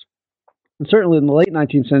rights. And certainly in the late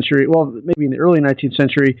 19th century, well, maybe in the early 19th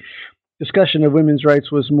century, discussion of women's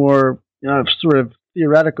rights was more sort of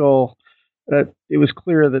theoretical. It was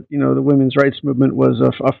clear that the women's rights movement was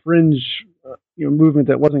a fringe movement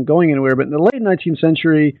that wasn't going anywhere. But in the late 19th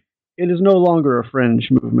century, it is no longer a fringe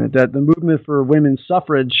movement. That the movement for women's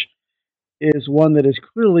suffrage is one that is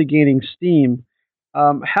clearly gaining steam.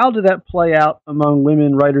 How did that play out among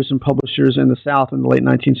women writers and publishers in the South in the late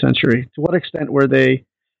 19th century? To what extent were they,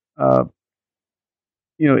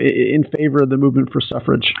 in favor of the movement for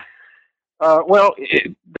suffrage? Well,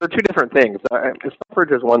 there are two different things.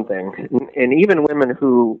 Suffrage is one thing, and even women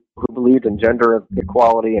who believed in gender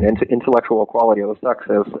equality and intellectual equality of the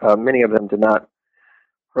sexes, many of them did not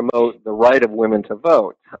promote the right of women to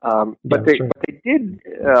vote. But they did,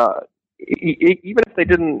 even if they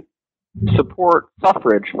didn't support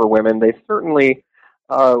suffrage for women, they certainly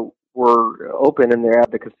were open in their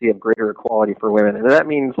advocacy of greater equality for women, and that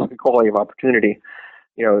means equality of opportunity.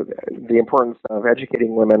 The importance of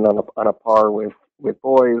educating women on a par with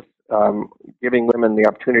boys, giving women the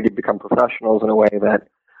opportunity to become professionals in a way that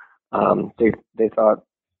they thought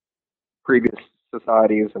previous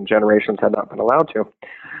societies and generations had not been allowed to.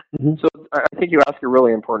 Mm-hmm. So I think you ask a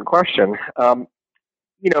really important question. The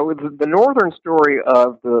northern story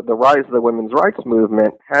of the rise of the women's rights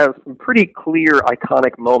movement has some pretty clear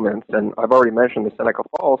iconic moments, and I've already mentioned the Seneca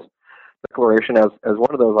Falls Declaration as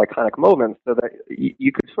one of those iconic moments, so that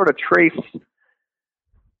you could sort of trace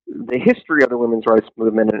the history of the women's rights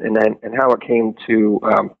movement and how it came to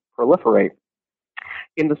proliferate.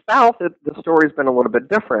 In the South, the story's been a little bit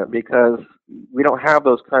different because we don't have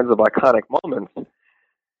those kinds of iconic moments.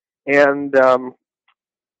 And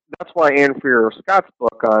that's why Anne Freer Scott's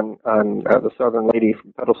book on the Southern Lady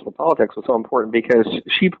from Pedestal to Politics was so important, because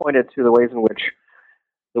she pointed to the ways in which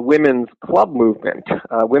the women's club movement,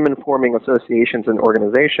 women forming associations and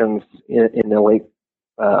organizations in the late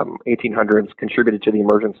 1800s, contributed to the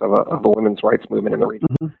emergence of a women's rights movement in the region.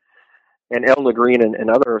 Mm-hmm. And Elna Green and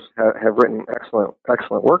others have written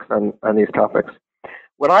excellent works on these topics.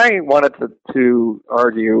 What I wanted to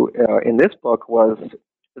argue in this book was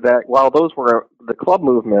that while the club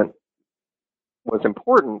movement was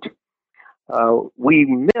important, we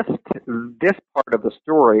missed this part of the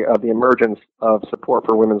story of the emergence of support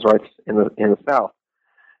for women's rights in the South.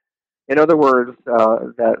 In other words,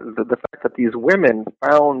 that the fact that these women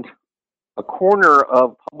found a corner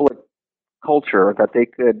of public culture that they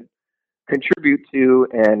could contribute to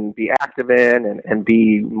and be active in and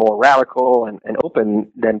be more radical and open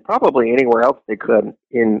than probably anywhere else they could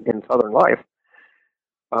in Southern life,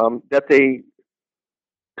 that they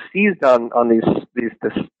seized on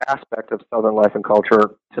this aspect of Southern life and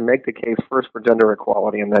culture to make the case first for gender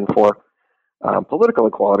equality and then for political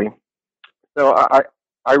equality. So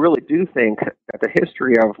I really do think that the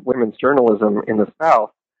history of women's journalism in the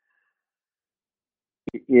South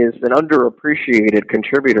is an underappreciated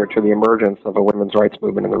contributor to the emergence of a women's rights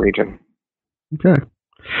movement in the region. Okay.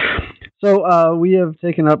 So we have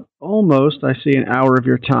taken up almost, I see, an hour of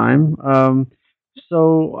your time.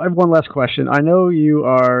 So I have one last question. I know you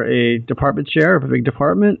are a department chair of a big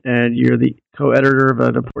department, and you're the co-editor of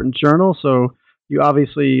an important journal, so you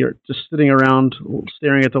obviously are just sitting around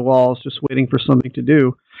staring at the walls, just waiting for something to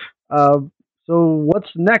do. So what's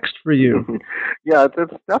next for you? Yeah,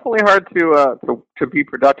 it's definitely hard to be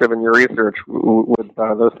productive in your research with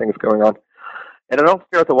those things going on. And I don't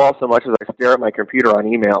stare at the wall so much as I stare at my computer on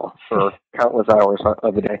email for countless hours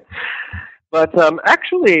of the day. But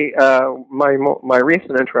actually, my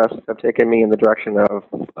recent interests have taken me in the direction of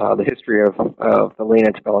the history of the late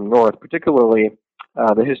antebellum North, particularly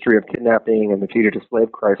the history of kidnapping and the fugitive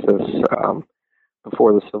slave crisis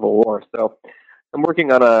before the Civil War. So I'm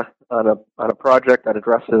working on a project that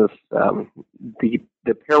addresses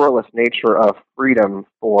the perilous nature of freedom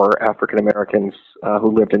for African Americans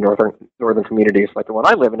who lived in northern communities like the one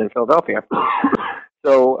I live in Philadelphia.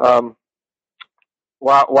 So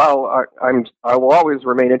while I will always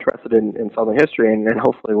remain interested in Southern history, and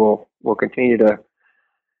hopefully we'll continue to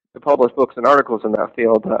publish books and articles in that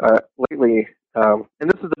field. Lately, and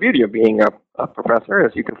this is the beauty of being a professor,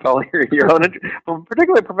 is you can follow your own,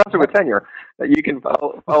 particularly a professor with tenure, that you can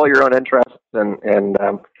follow your own interests, and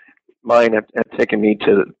mine have taken me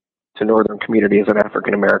to northern communities of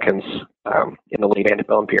African Americans in the late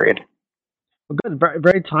antebellum period. Well, good,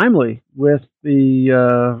 very timely with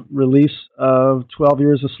the release of 12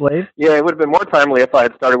 Years a Slave. Yeah, it would have been more timely if I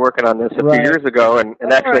had started working on this a few years ago and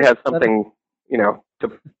actually had something,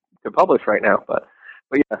 to publish right now. But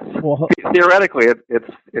yes, well, theoretically,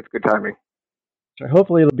 it's good timing. So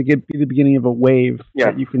hopefully, it'll be the beginning of a wave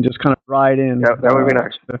that you can just kind of ride in. Yeah, that would be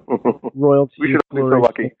nice. Royalty. We should all be so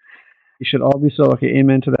lucky. You should all be so lucky.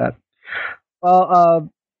 Amen to that. Well,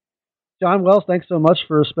 John Wells, thanks so much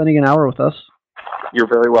for spending an hour with us. You're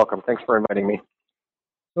very welcome. Thanks for inviting me.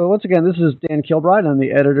 So once again, this is Dan Kilbride. I'm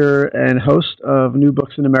the editor and host of New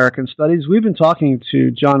Books in American Studies. We've been talking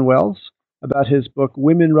to John Wells about his book,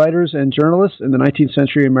 Women Writers and Journalists in the 19th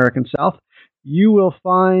Century American South. You will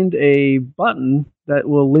find a button that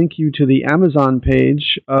will link you to the Amazon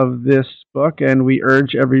page of this book, and we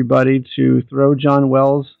urge everybody to throw John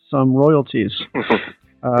Wells some royalties.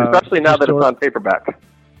 Especially now that it's on paperback.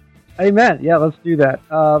 Amen. Yeah, let's do that.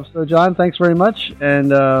 So, John, thanks very much.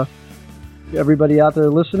 And everybody out there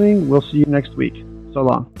listening, we'll see you next week. So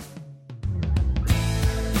long.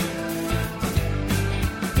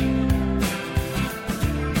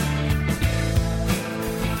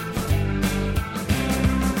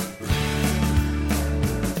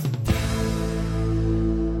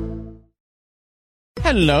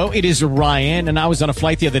 Hello, it is Ryan, and I was on a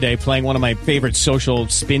flight the other day playing one of my favorite social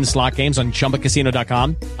spin slot games on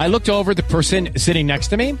ChumbaCasino.com. I looked over at the person sitting next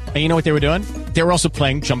to me, and you know what they were doing? They were also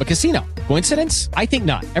playing Chumba Casino. Coincidence? I think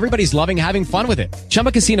not. Everybody's loving having fun with it.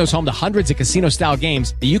 Chumba Casino is home to hundreds of casino-style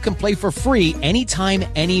games that you can play for free anytime,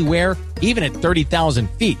 anywhere, even at 30,000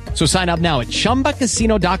 feet. So sign up now at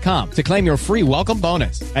ChumbaCasino.com to claim your free welcome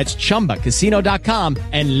bonus. That's ChumbaCasino.com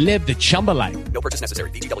and live the Chumba life. No purchase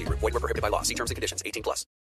necessary. VGW. Void where prohibited by law. See terms and conditions. 18+.